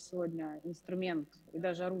дезинформация сегодня инструмент и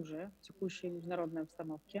даже оружие в текущей международной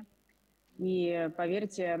обстановке. И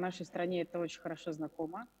поверьте, нашей стране это очень хорошо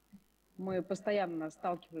знакомо. Мы постоянно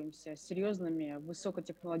сталкиваемся с серьезными,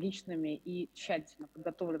 высокотехнологичными и тщательно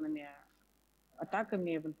подготовленными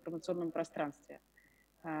атаками в информационном пространстве.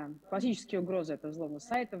 Классические угрозы — это взломы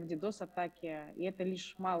сайтов, DDoS-атаки, и это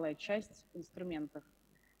лишь малая часть инструментов.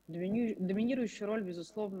 Доминирующую роль,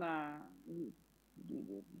 безусловно,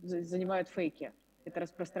 занимают фейки. Это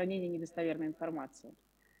распространение недостоверной информации.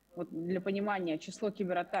 Вот для понимания, число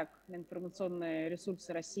кибератак на информационные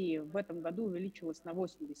ресурсы России в этом году увеличилось на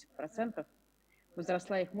 80%,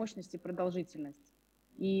 возросла их мощность и продолжительность.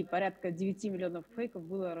 и порядка 9 миллионов фейков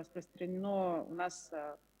было распространено у нас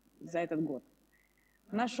за этот год.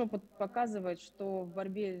 Наш опыт показывает, что в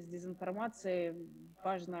борьбе с дезинформацией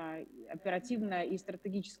важно оперативное и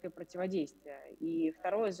стратегическое противодействие. И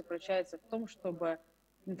второе заключается в том, чтобы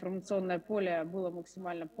информационное поле было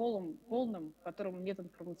максимально полным, в котором нет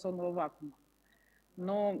информационного вакуума.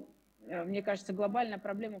 Но мне кажется, глобальная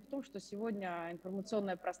проблема в том, что сегодня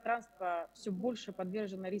информационное пространство все больше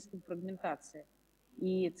подвержено рискам фрагментации.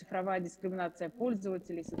 И цифровая дискриминация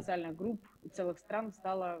пользователей, социальных групп и целых стран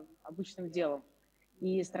стала обычным делом.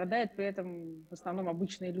 И страдают при этом в основном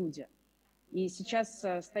обычные люди. И сейчас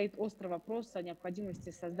стоит острый вопрос о необходимости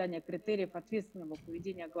создания критериев ответственного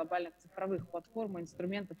поведения глобальных цифровых платформ и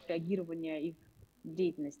инструментов реагирования их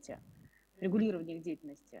деятельности, регулирования их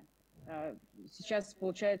деятельности. Сейчас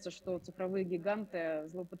получается, что цифровые гиганты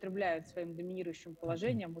злоупотребляют своим доминирующим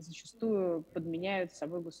положением и зачастую подменяют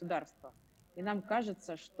собой государство. И нам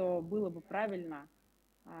кажется, что было бы правильно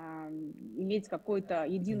иметь какой-то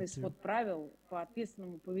единый свод правил по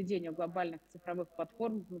ответственному поведению глобальных цифровых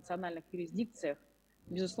платформ в национальных юрисдикциях,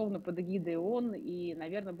 безусловно, под эгидой ООН, и,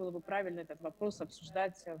 наверное, было бы правильно этот вопрос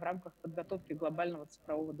обсуждать в рамках подготовки глобального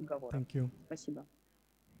цифрового договора. Thank you. Спасибо.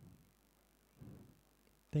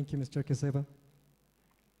 Thank you, Ms. Cherkesova.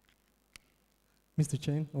 Mr.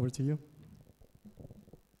 Chen, over to you.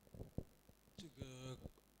 这个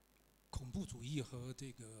恐怖主义和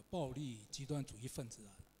这个暴力极端主义分子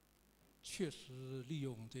啊，确实利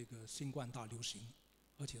用这个新冠大流行，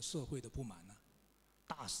而且社会的不满呢，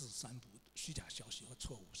大肆散布虚假消息和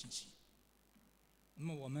错误信息。那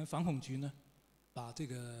么我们反恐局呢，把这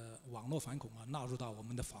个网络反恐啊纳入到我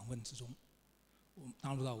们的访问之中，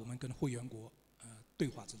纳入到我们跟会员国对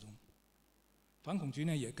话之中。反恐局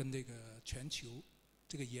呢也跟这个全球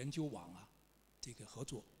这个研究网啊这个合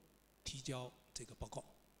作，提交这个报告，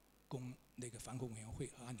供那个反恐委员会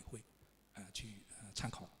和安理会去参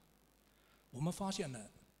考。我们发现呢，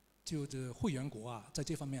就这会员国啊在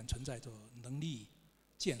这方面存在着能力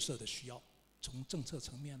建设的需要，从政策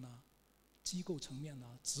层面呢、机构层面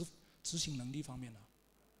呢、执行能力方面呢，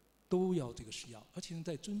都要这个需要，而且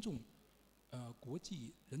在尊重国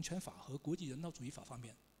际人权法和国际人道主义法方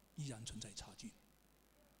面依然存在差距。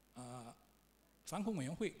反恐委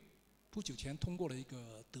员会不久前通过了一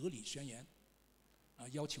个德里宣言，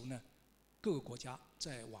要求呢各个国家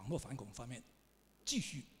在网络反恐方面继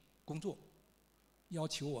续工作，要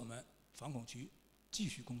求我们反恐局继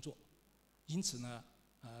续工作。因此呢，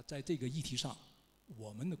在这个议题上，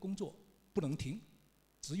我们的工作不能停，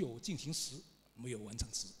只有进行时，没有完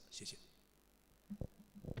成时。谢谢。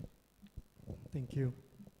Thank you.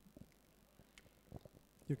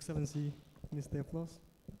 Your Excellency, Ms. Devlos.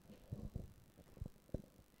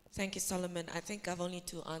 Thank you, Solomon. I think I've only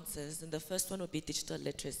two answers, and the first one would be digital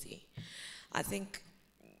literacy. I think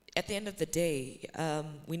at the end of the day,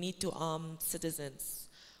 we need to arm citizens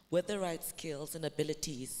with the right skills and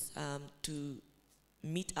abilities to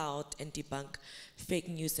mete out and debunk fake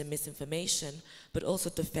news and misinformation, but also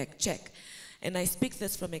to fact check. And I speak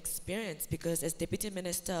this from experience because as Deputy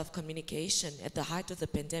Minister of Communication at the height of the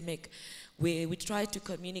pandemic, we tried to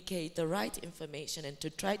communicate the right information and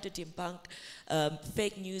to try to debunk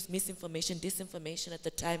fake news, misinformation, disinformation at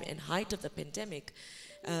the time and height of the pandemic.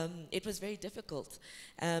 It was very difficult.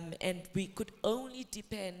 And we could only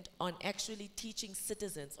depend on actually teaching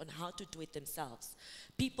citizens on how to do it themselves.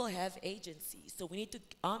 People have agency, so we need to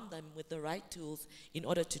arm them with the right tools in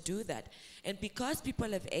order to do that. And because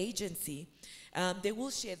people have agency, they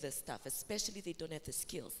will share this stuff, especially if they don't have the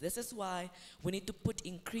skills. This is why we need to put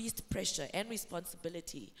increased pressure and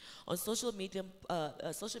responsibility on social media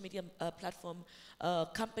platform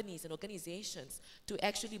companies and organizations to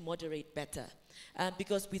actually moderate better.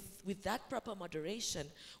 Because with that proper moderation,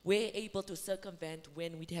 we're able to circumvent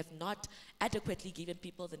when we have not adequately given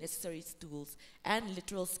people the necessary tools and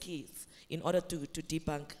literal skills in order to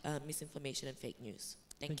debunk misinformation and fake news.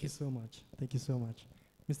 Thank you. Thank you so much. Thank you so much.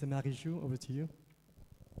 Mr. Marichou, over to you.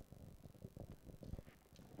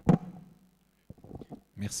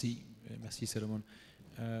 Merci, merci Salomon.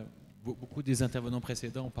 Beaucoup des intervenants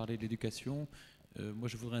précédents ont parlé de l'éducation. Moi,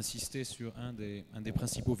 je voudrais insister sur un des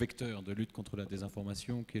principaux vecteurs de lutte contre la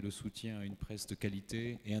désinformation, qui est le soutien à une presse de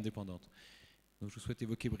qualité et indépendante. Donc, je souhaite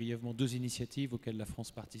évoquer brièvement deux initiatives auxquelles la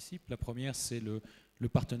France participe. La première, c'est le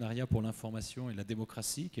partenariat pour l'information et la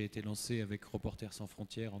démocratie, qui a été lancé avec Reporters sans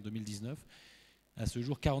frontières en 2019. À ce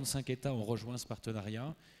jour, 45 États ont rejoint ce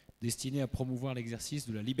partenariat, destiné à promouvoir l'exercice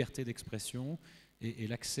de la liberté d'expression et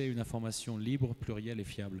l'accès à une information libre, plurielle et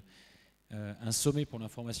fiable. Un sommet pour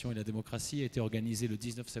l'information et la démocratie a été organisé le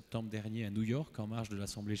 19 septembre dernier à New York, en marge de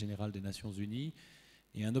l'Assemblée générale des Nations Unies.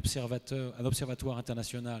 Et un observatoire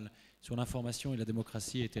international sur l'information et la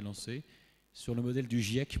démocratie a été lancé. Sur le modèle du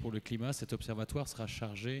GIEC pour le climat, cet observatoire sera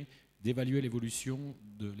chargé d'évaluer l'évolution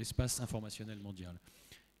de l'espace informationnel mondial.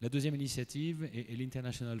 La deuxième initiative est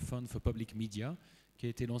l'International Fund for Public Media, qui a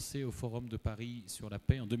été lancé au Forum de Paris sur la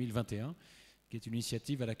paix en 2021, qui est une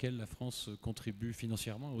initiative à laquelle la France contribue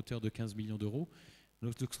financièrement à hauteur de 15 millions d'euros.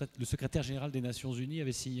 Le secrétaire général des Nations Unies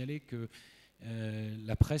avait signalé que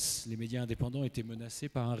la presse, les médias indépendants étaient menacés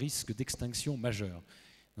par un risque d'extinction majeur.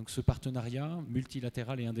 Donc ce partenariat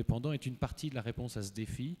multilatéral et indépendant est une partie de la réponse à ce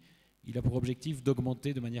défi. Il a pour objectif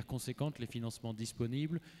d'augmenter de manière conséquente les financements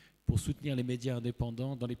disponibles pour soutenir les médias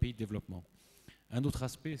indépendants dans les pays de développement. Un autre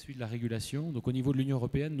aspect est celui de la régulation. Donc au niveau de l'Union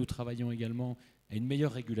européenne, nous travaillons également à une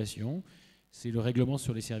meilleure régulation. C'est le règlement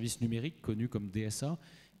sur les services numériques, connu comme DSA,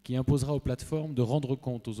 qui imposera aux plateformes de rendre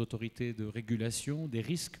compte aux autorités de régulation des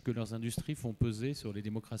risques que leurs industries font peser sur les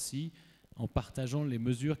démocraties en partageant les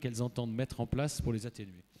mesures qu'elles entendent mettre en place pour les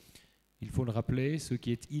atténuer. Il faut le rappeler, ce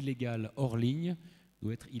qui est illégal hors ligne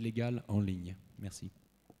doit être illégal en ligne. Merci.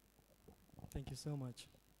 Thank you so much.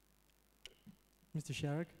 Mr.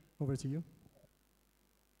 Sharrock, over to you.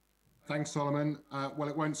 Thanks, Solomon. Well,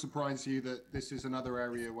 it won't surprise you that this is another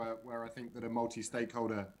area where I think that a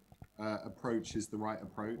multi-stakeholder approach is the right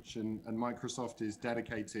approach, and Microsoft is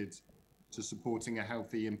dedicated to supporting a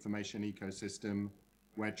healthy information ecosystem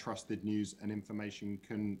where trusted news and information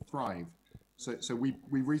can thrive. So we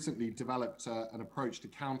recently developed an approach to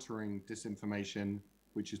countering disinformation,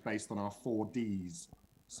 which is based on our 4Ds.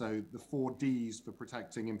 So the 4Ds for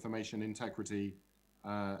protecting information integrity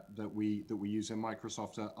that we use in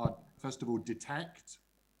Microsoft are first of all, detect.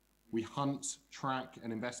 We hunt, track,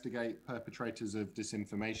 and investigate perpetrators of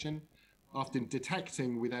disinformation. After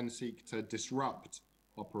detecting, we then seek to disrupt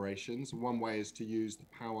operations. One way is to use the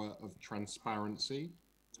power of transparency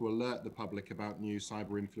to alert the public about new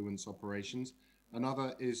cyber influence operations.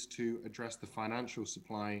 Another is to address the financial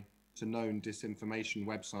supply to known disinformation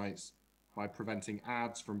websites by preventing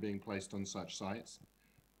ads from being placed on such sites.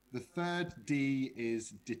 The third D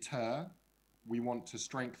is deter. We want to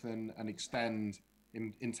strengthen and extend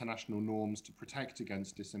international norms to protect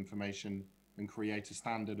against disinformation and create a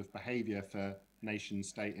standard of behavior for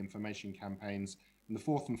nation-state information campaigns. And the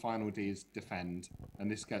fourth and final D is defend. And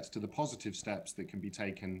this gets to the positive steps that can be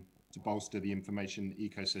taken to bolster the information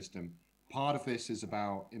ecosystem. Part of this is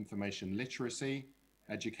about information literacy,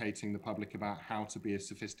 educating the public about how to be a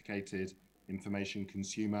sophisticated information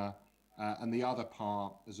consumer. And the other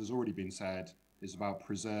part, as has already been said, is about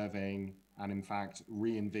preserving and in fact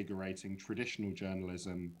reinvigorating traditional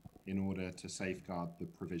journalism in order to safeguard the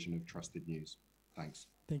provision of trusted news. Thanks.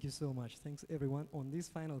 Thank you so much. Thanks everyone. On this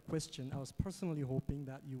final question, I was personally hoping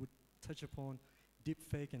that you would touch upon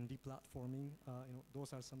deepfake and deplatforming.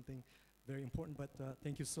 Those are something very important, but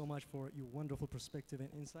thank you so much for your wonderful perspective and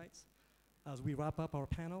insights. As we wrap up our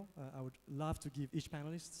panel, I would love to give each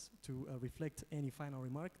panelist to reflect any final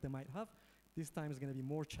remark they might have. This time is going to be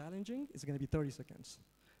more challenging. It's going to be 30 seconds.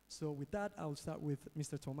 So with that, I'll start with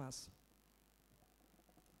Mr. Thomas.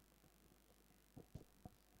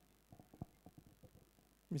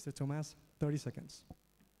 Mr. Thomas, 30 seconds.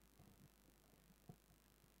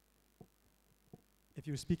 If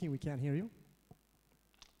you're speaking, we can't hear you.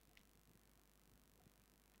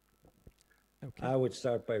 Okay. I would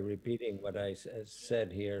start by repeating what I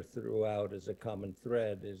said here throughout as a common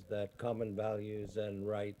thread, is that common values and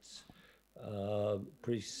rights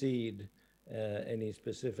precede any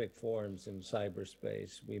specific forms in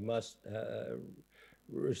cyberspace. We must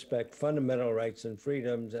respect fundamental rights and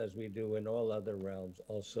freedoms as we do in all other realms,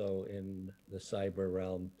 also in the cyber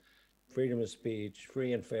realm. Freedom of speech,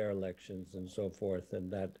 free and fair elections, and so forth.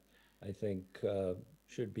 And that, I think,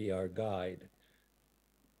 should be our guide.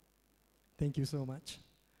 Thank you so much.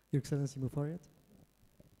 Your Excellency, move forward.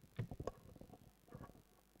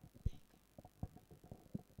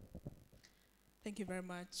 Thank you very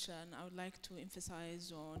much, and I would like to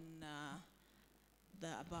emphasize on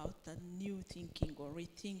about the new thinking or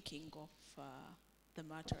rethinking of the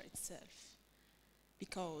matter itself,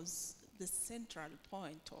 because the central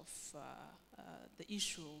point of the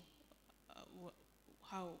issue,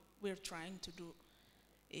 how we're trying to do,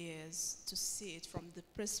 is to see it from the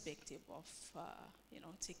perspective of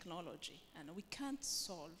technology, and we can't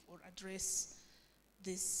solve or address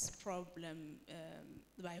this problem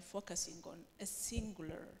by focusing on a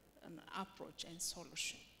singular approach and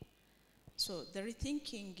solution. So the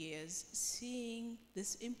rethinking is seeing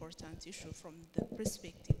this important issue from the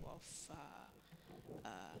perspective of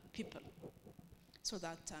people, so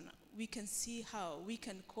that we can see how we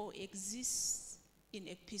can coexist in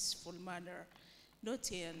a peaceful manner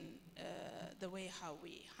not in the way how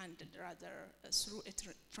we handle, rather through a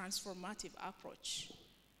transformative approach.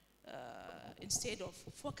 Instead of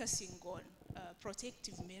focusing on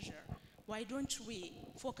protective measure, why don't we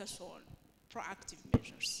focus on proactive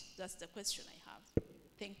measures? That's the question I have.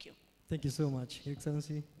 Thank you. Thank you so much, Your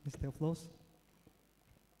Excellency, Mr. Theophilus.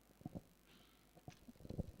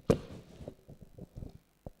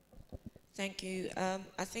 Thank you.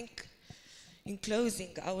 I think in closing,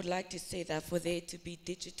 I would like to say that for there to be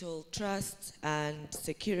digital trust and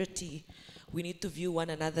security, we need to view one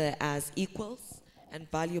another as equals and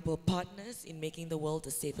valuable partners in making the world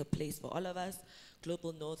a safer place for all of us.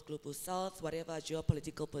 Global North, Global South, whatever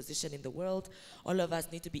geopolitical position in the world, all of us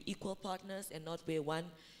need to be equal partners and not where one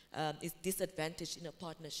is disadvantaged in a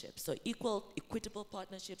partnership. So equitable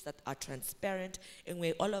partnerships that are transparent and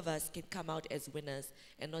where all of us can come out as winners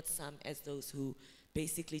and not some as those who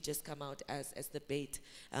basically just come out as the bait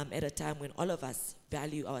at a time when all of us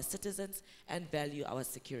value our citizens and value our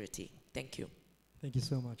security. Thank you. Thank you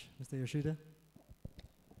so much. Mr. Yoshida?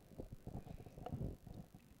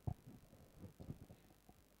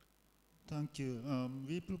 Thank you.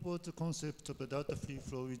 We proposed the concept of a data-free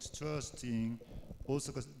flow with trust in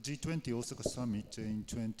Osaka, G20 Osaka Summit in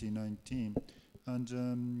 2019.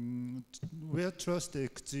 And where trust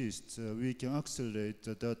exists, we can accelerate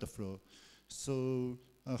the data flow. So,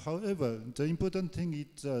 however, the important thing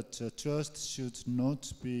is that trust should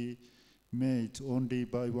not be made only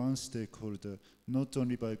by one stakeholder, not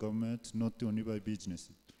only by government, not only by business.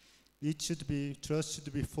 Trust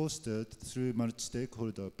should be fostered through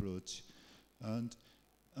multi-stakeholder approach. And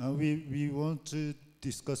we want to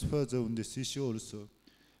discuss further on this issue also.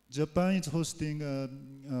 Japan is hosting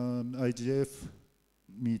an IGF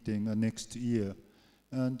meeting next year.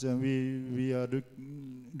 And we are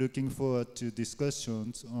looking forward to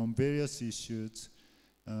discussions on various issues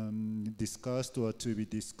discussed or to be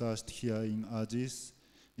discussed here in Addis,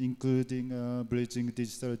 including bridging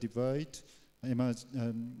digital divide,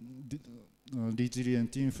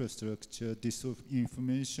 resilient infrastructure,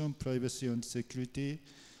 disinformation, privacy and security,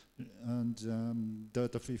 and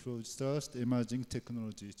data-free flow trust, emerging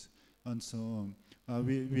technologies, and so on.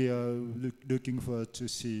 We are looking forward to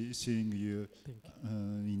seeing you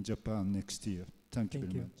in Japan next year. Thank you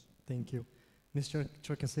very much. Thank you. Mr.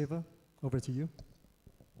 Cherkaseva, over to you.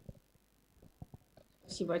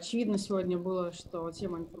 Спасибо. Очевидно сегодня было, что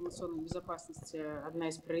тема информационной безопасности одна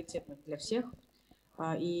из приоритетных для всех.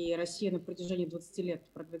 И Россия на протяжении 20 лет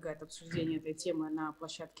продвигает обсуждение этой темы на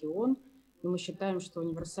площадке ООН. И мы считаем, что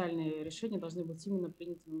универсальные решения должны быть именно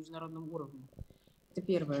приняты на международном уровне. Это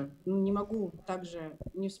первое. Не могу также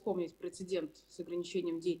не вспомнить прецедент с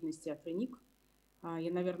ограничением деятельности Африник.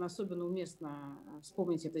 Я, наверное, особенно уместно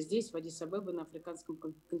вспомнить это здесь, в Аддис-Абебе, на африканском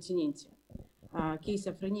континенте. Кейс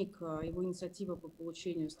Африник, его инициатива по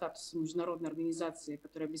получению статуса международной организации,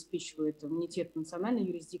 которая обеспечивает иммунитет национальной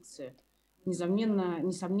юрисдикции,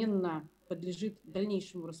 несомненно, подлежит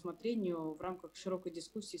дальнейшему рассмотрению в рамках широкой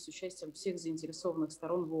дискуссии с участием всех заинтересованных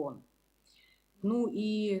сторон в ООН. Ну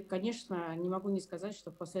и, конечно, не могу не сказать, что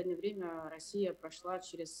в последнее время Россия прошла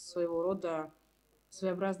через своего рода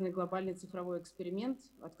своеобразный глобальный цифровой эксперимент,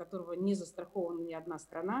 от которого не застрахована ни одна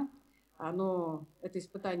страна. Но это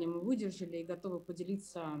испытание мы выдержали и готовы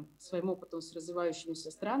поделиться своим опытом с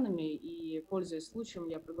развивающимися странами. И, пользуясь случаем,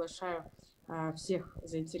 я приглашаю всех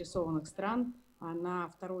заинтересованных стран на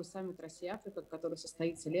второй саммит Россия-Африка, который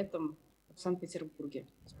состоится летом в Санкт-Петербурге.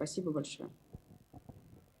 Спасибо большое.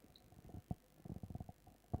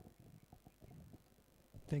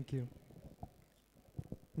 Thank you.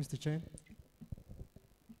 Mr. Chen?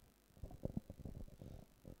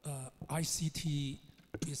 ICT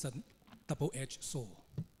is a double-edged sword.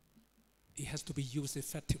 It has to be used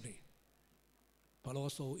effectively, but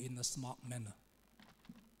also in a smart manner.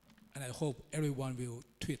 And I hope everyone will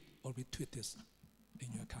tweet or retweet this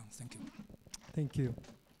in your account. Thank you. Thank you.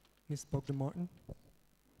 Ms. Bogdan-Martin?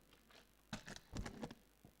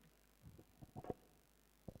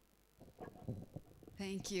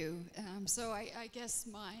 Thank you. So I guess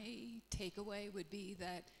my takeaway would be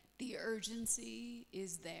that the urgency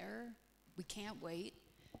is there. We can't wait.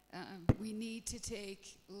 We need to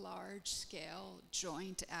take large-scale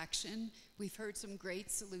joint action. We've heard some great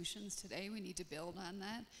solutions today. We need to build on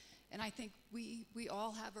that. And I think we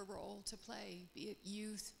all have a role to play, be it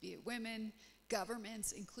youth, be it women,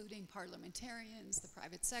 governments, including parliamentarians, the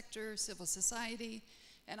private sector, civil society.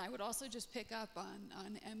 And I would also just pick up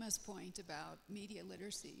on Emma's point about media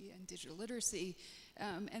literacy and digital literacy,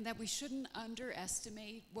 and that we shouldn't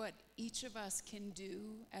underestimate what each of us can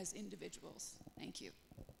do as individuals. Thank you.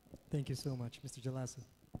 Thank you so much. Mr. Jalasi.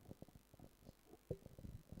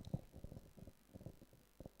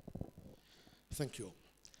 Thank you.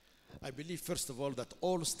 I believe, first of all, that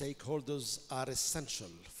all stakeholders are essential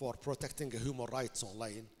for protecting human rights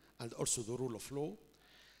online and also the rule of law.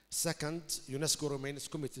 Second, UNESCO remains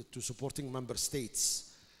committed to supporting member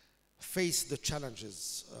states face the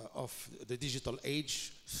challenges of the digital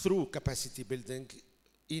age through capacity building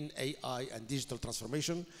in AI and digital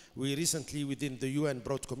transformation. We recently, within the UN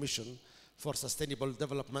Broad Commission for Sustainable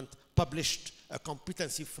Development, published a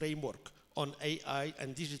competency framework on AI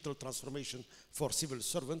and digital transformation for civil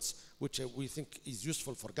servants, which we think is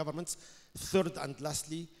useful for governments. Third and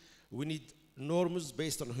lastly, we need norms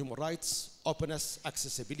based on human rights, openness,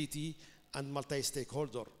 accessibility, and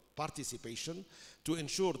multi-stakeholder participation to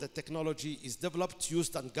ensure that technology is developed,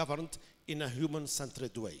 used, and governed in a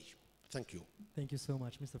human-centered way. Thank you. Thank you so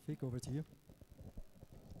much. Mr. Fick, over to you.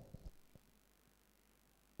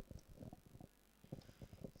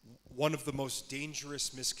 One of the most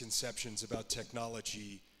dangerous misconceptions about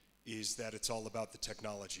technology is that it's all about the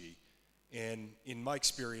technology. And in my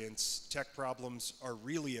experience, tech problems are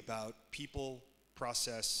really about people,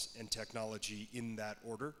 process, and technology in that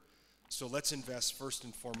order. So let's invest first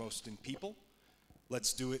and foremost in people.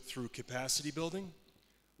 Let's do it through capacity building.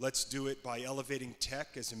 Let's do it by elevating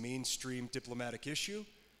tech as a mainstream diplomatic issue.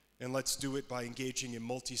 And let's do it by engaging in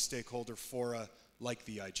multi-stakeholder fora like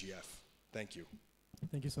the IGF. Thank you.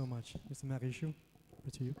 Thank you so much. Mr. Marichou, over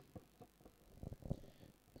to you.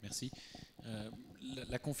 Merci.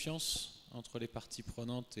 La confiance entre les parties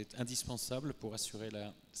prenantes est indispensable pour assurer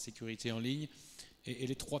la sécurité en ligne. Et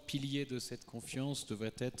les trois piliers de cette confiance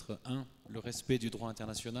devraient être, 1, le respect du droit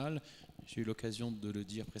international. J'ai eu l'occasion de le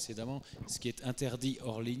dire précédemment. Ce qui est interdit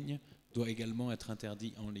hors ligne doit également être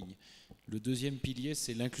interdit en ligne. Le deuxième pilier,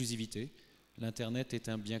 c'est l'inclusivité. L'Internet est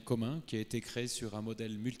un bien commun qui a été créé sur un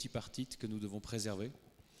modèle multipartite que nous devons préserver.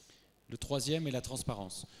 Le troisième est la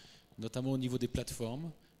transparence, notamment au niveau des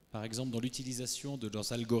plateformes, par exemple dans l'utilisation de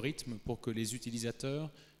leurs algorithmes pour que les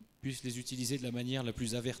utilisateurs puissent les utiliser de la manière la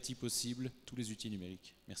plus avertie possible, tous les outils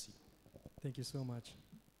numériques. Merci. Thank you so much.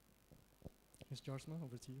 Ms. Jarsma,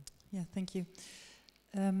 over to you. Yeah, thank you.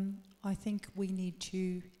 I think we need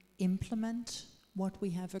to implement what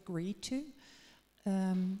we have agreed to.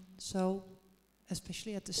 So,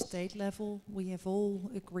 especially at the state level, we have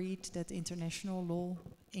all agreed that international law,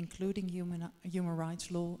 including human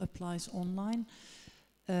rights law, applies online,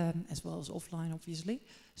 as well as offline, obviously.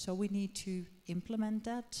 So we need to implement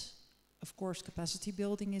that. Of course, capacity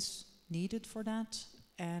building is needed for that,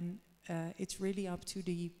 and it's really up to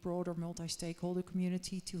the broader multi-stakeholder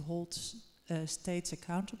community to hold states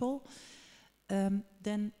accountable.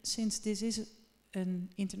 Then, since this is an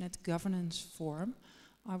internet governance forum,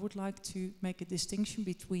 I would like to make a distinction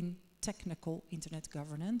between technical internet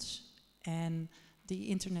governance and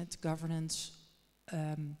the internet governance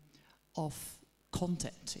of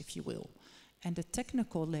content, if you will. And the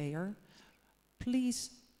technical layer,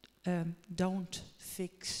 please don't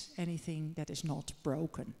fix anything that is not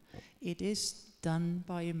broken. It is done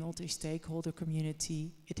by a multi-stakeholder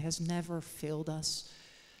community. It has never failed us.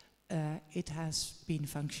 It has been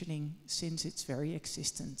functioning since its very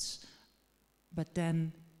existence. But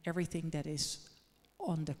then everything that is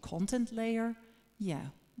on the content layer, yeah,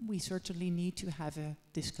 we certainly need to have a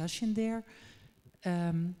discussion there.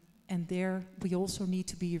 And there we also need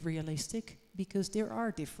to be realistic because there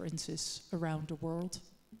are differences around the world.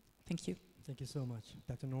 Thank you. Thank you so much.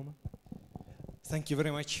 Dr. Norman? Thank you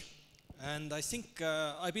very much. And I think,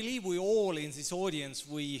 I believe we all in this audience,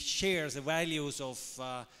 we share the values of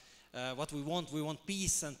what we want. We want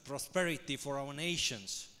peace and prosperity for our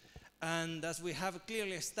nations. And as we have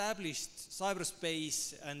clearly established,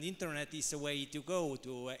 cyberspace and internet is a way to go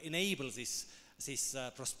to enable this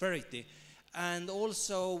prosperity. And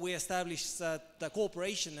also we established that the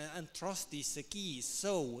cooperation and trust is the key.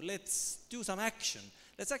 So let's do some action.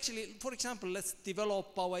 Let's actually, for example, let's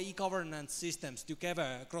develop our e-governance systems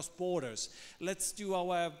together across borders. Let's do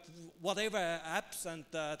our whatever apps and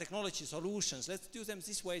technology solutions. Let's do them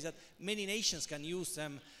this way that many nations can use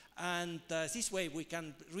them. And this way we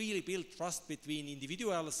can really build trust between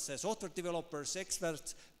individuals, software developers,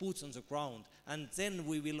 experts, boots on the ground. And then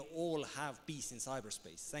we will all have peace in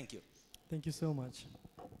cyberspace. Thank you. Thank you so much.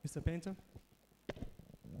 Mr. Painter?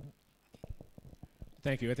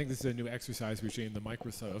 Thank you. I think this is a new exercise regime,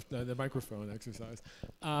 the microphone exercise.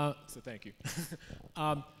 So thank you.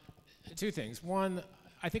 Two things. One,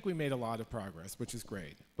 I think we made a lot of progress, which is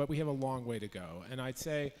great, but we have a long way to go. And I'd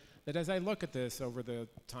say that as I look at this over the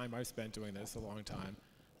time I've spent doing this, a long time,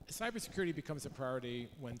 cybersecurity becomes a priority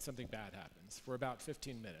when something bad happens for about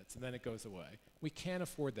 15 minutes, and then it goes away. We can't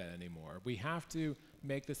afford that anymore. We have to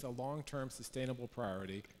make this a long-term sustainable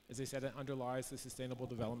priority. As I said, it underlies the Sustainable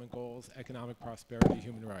Development Goals, economic prosperity,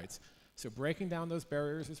 human rights. So breaking down those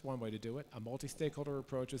barriers is one way to do it. A multi-stakeholder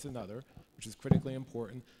approach is another, which is critically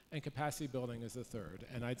important, and capacity building is the third.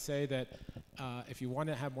 And I'd say that if you want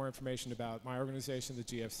to have more information about my organization, the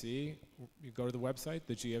GFC, you go to the website,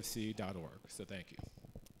 thegfc.org. So thank you.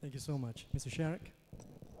 Thank you so much. Mr. Sharrock?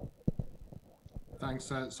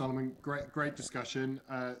 Thanks, Solomon. Great discussion.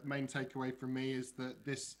 Main takeaway from me is that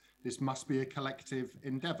this must be a collective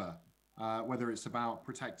endeavor, whether it's about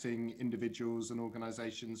protecting individuals and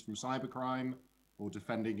organizations from cybercrime, or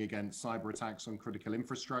defending against cyber attacks on critical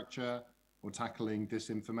infrastructure, or tackling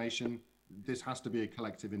disinformation. This has to be a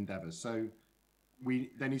collective endeavor. So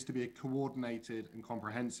there needs to be a coordinated and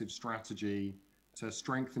comprehensive strategy to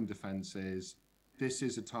strengthen defenses. This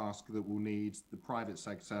is a task that will need the private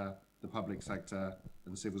sector, the public sector,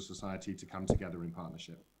 and civil society to come together in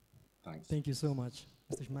partnership. Thanks. Thank you so much.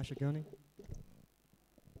 Mr. Mashagoni?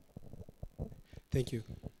 Thank you.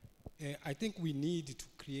 I think we need to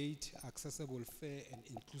create accessible, fair, and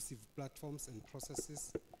inclusive platforms and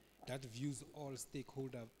processes that views all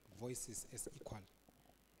stakeholder voices as equal.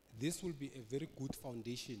 This will be a very good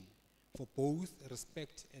foundation for both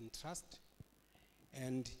respect and trust,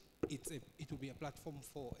 and it will be a platform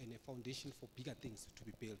for and a foundation for bigger things to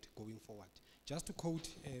be built going forward. Just to quote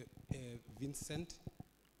Vincent,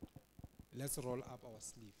 let's roll up our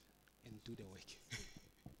sleeve and do the work.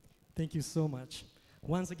 Thank you so much.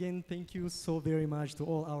 Once again, thank you so very much to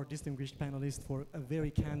all our distinguished panelists for a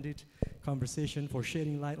very candid conversation, for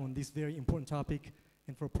shedding light on this very important topic,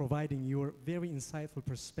 and for providing your very insightful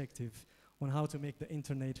perspective on how to make the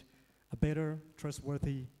internet a better,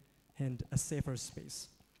 trustworthy, and a safer space.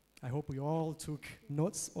 I hope we all took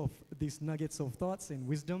notes of these nuggets of thoughts and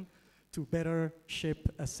wisdom to better shape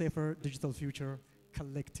a safer digital future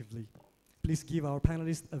collectively. Please give our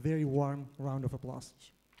panelists a very warm round of applause.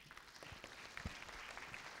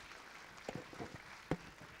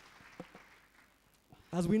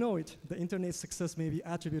 As we know it, the internet's success may be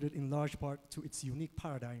attributed in large part to its unique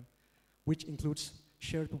paradigm, which includes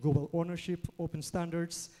shared global ownership, open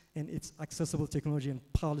standards, and its accessible technology and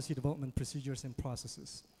policy development procedures and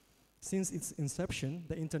processes. Since its inception,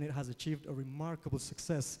 the internet has achieved a remarkable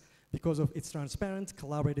success because of its transparent,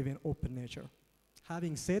 collaborative, and open nature.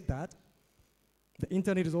 Having said that, the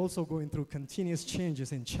internet is also going through continuous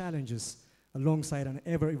changes and challenges alongside an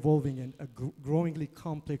ever-evolving and a growingly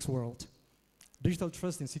complex world. Digital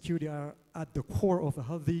trust and security are at the core of a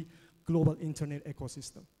healthy global internet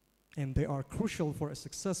ecosystem, and they are crucial for a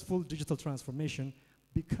successful digital transformation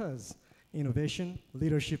because innovation,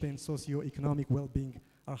 leadership, and socio-economic well-being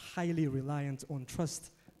are highly reliant on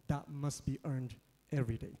trust that must be earned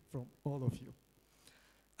every day from all of you.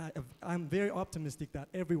 I'm very optimistic that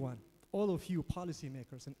everyone, all of you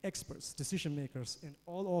policymakers and experts, decision makers, and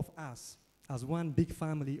all of us as one big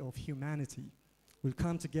family of humanity will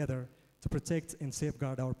come together to protect and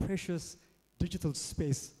safeguard our precious digital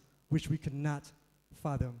space, which we cannot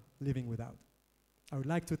fathom living without. I would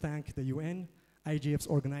like to thank the UN, IGF's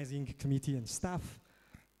organizing committee and staff,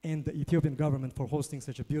 and the Ethiopian government for hosting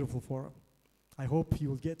such a beautiful forum. I hope you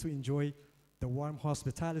will get to enjoy the warm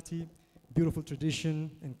hospitality, beautiful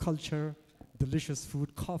tradition and culture, delicious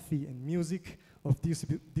food, coffee, and music of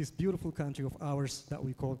this beautiful country of ours that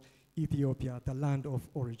we call Ethiopia, the land of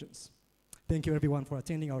origins. Thank you everyone for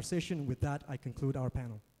attending our session. With that, I conclude our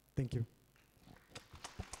panel. Thank you.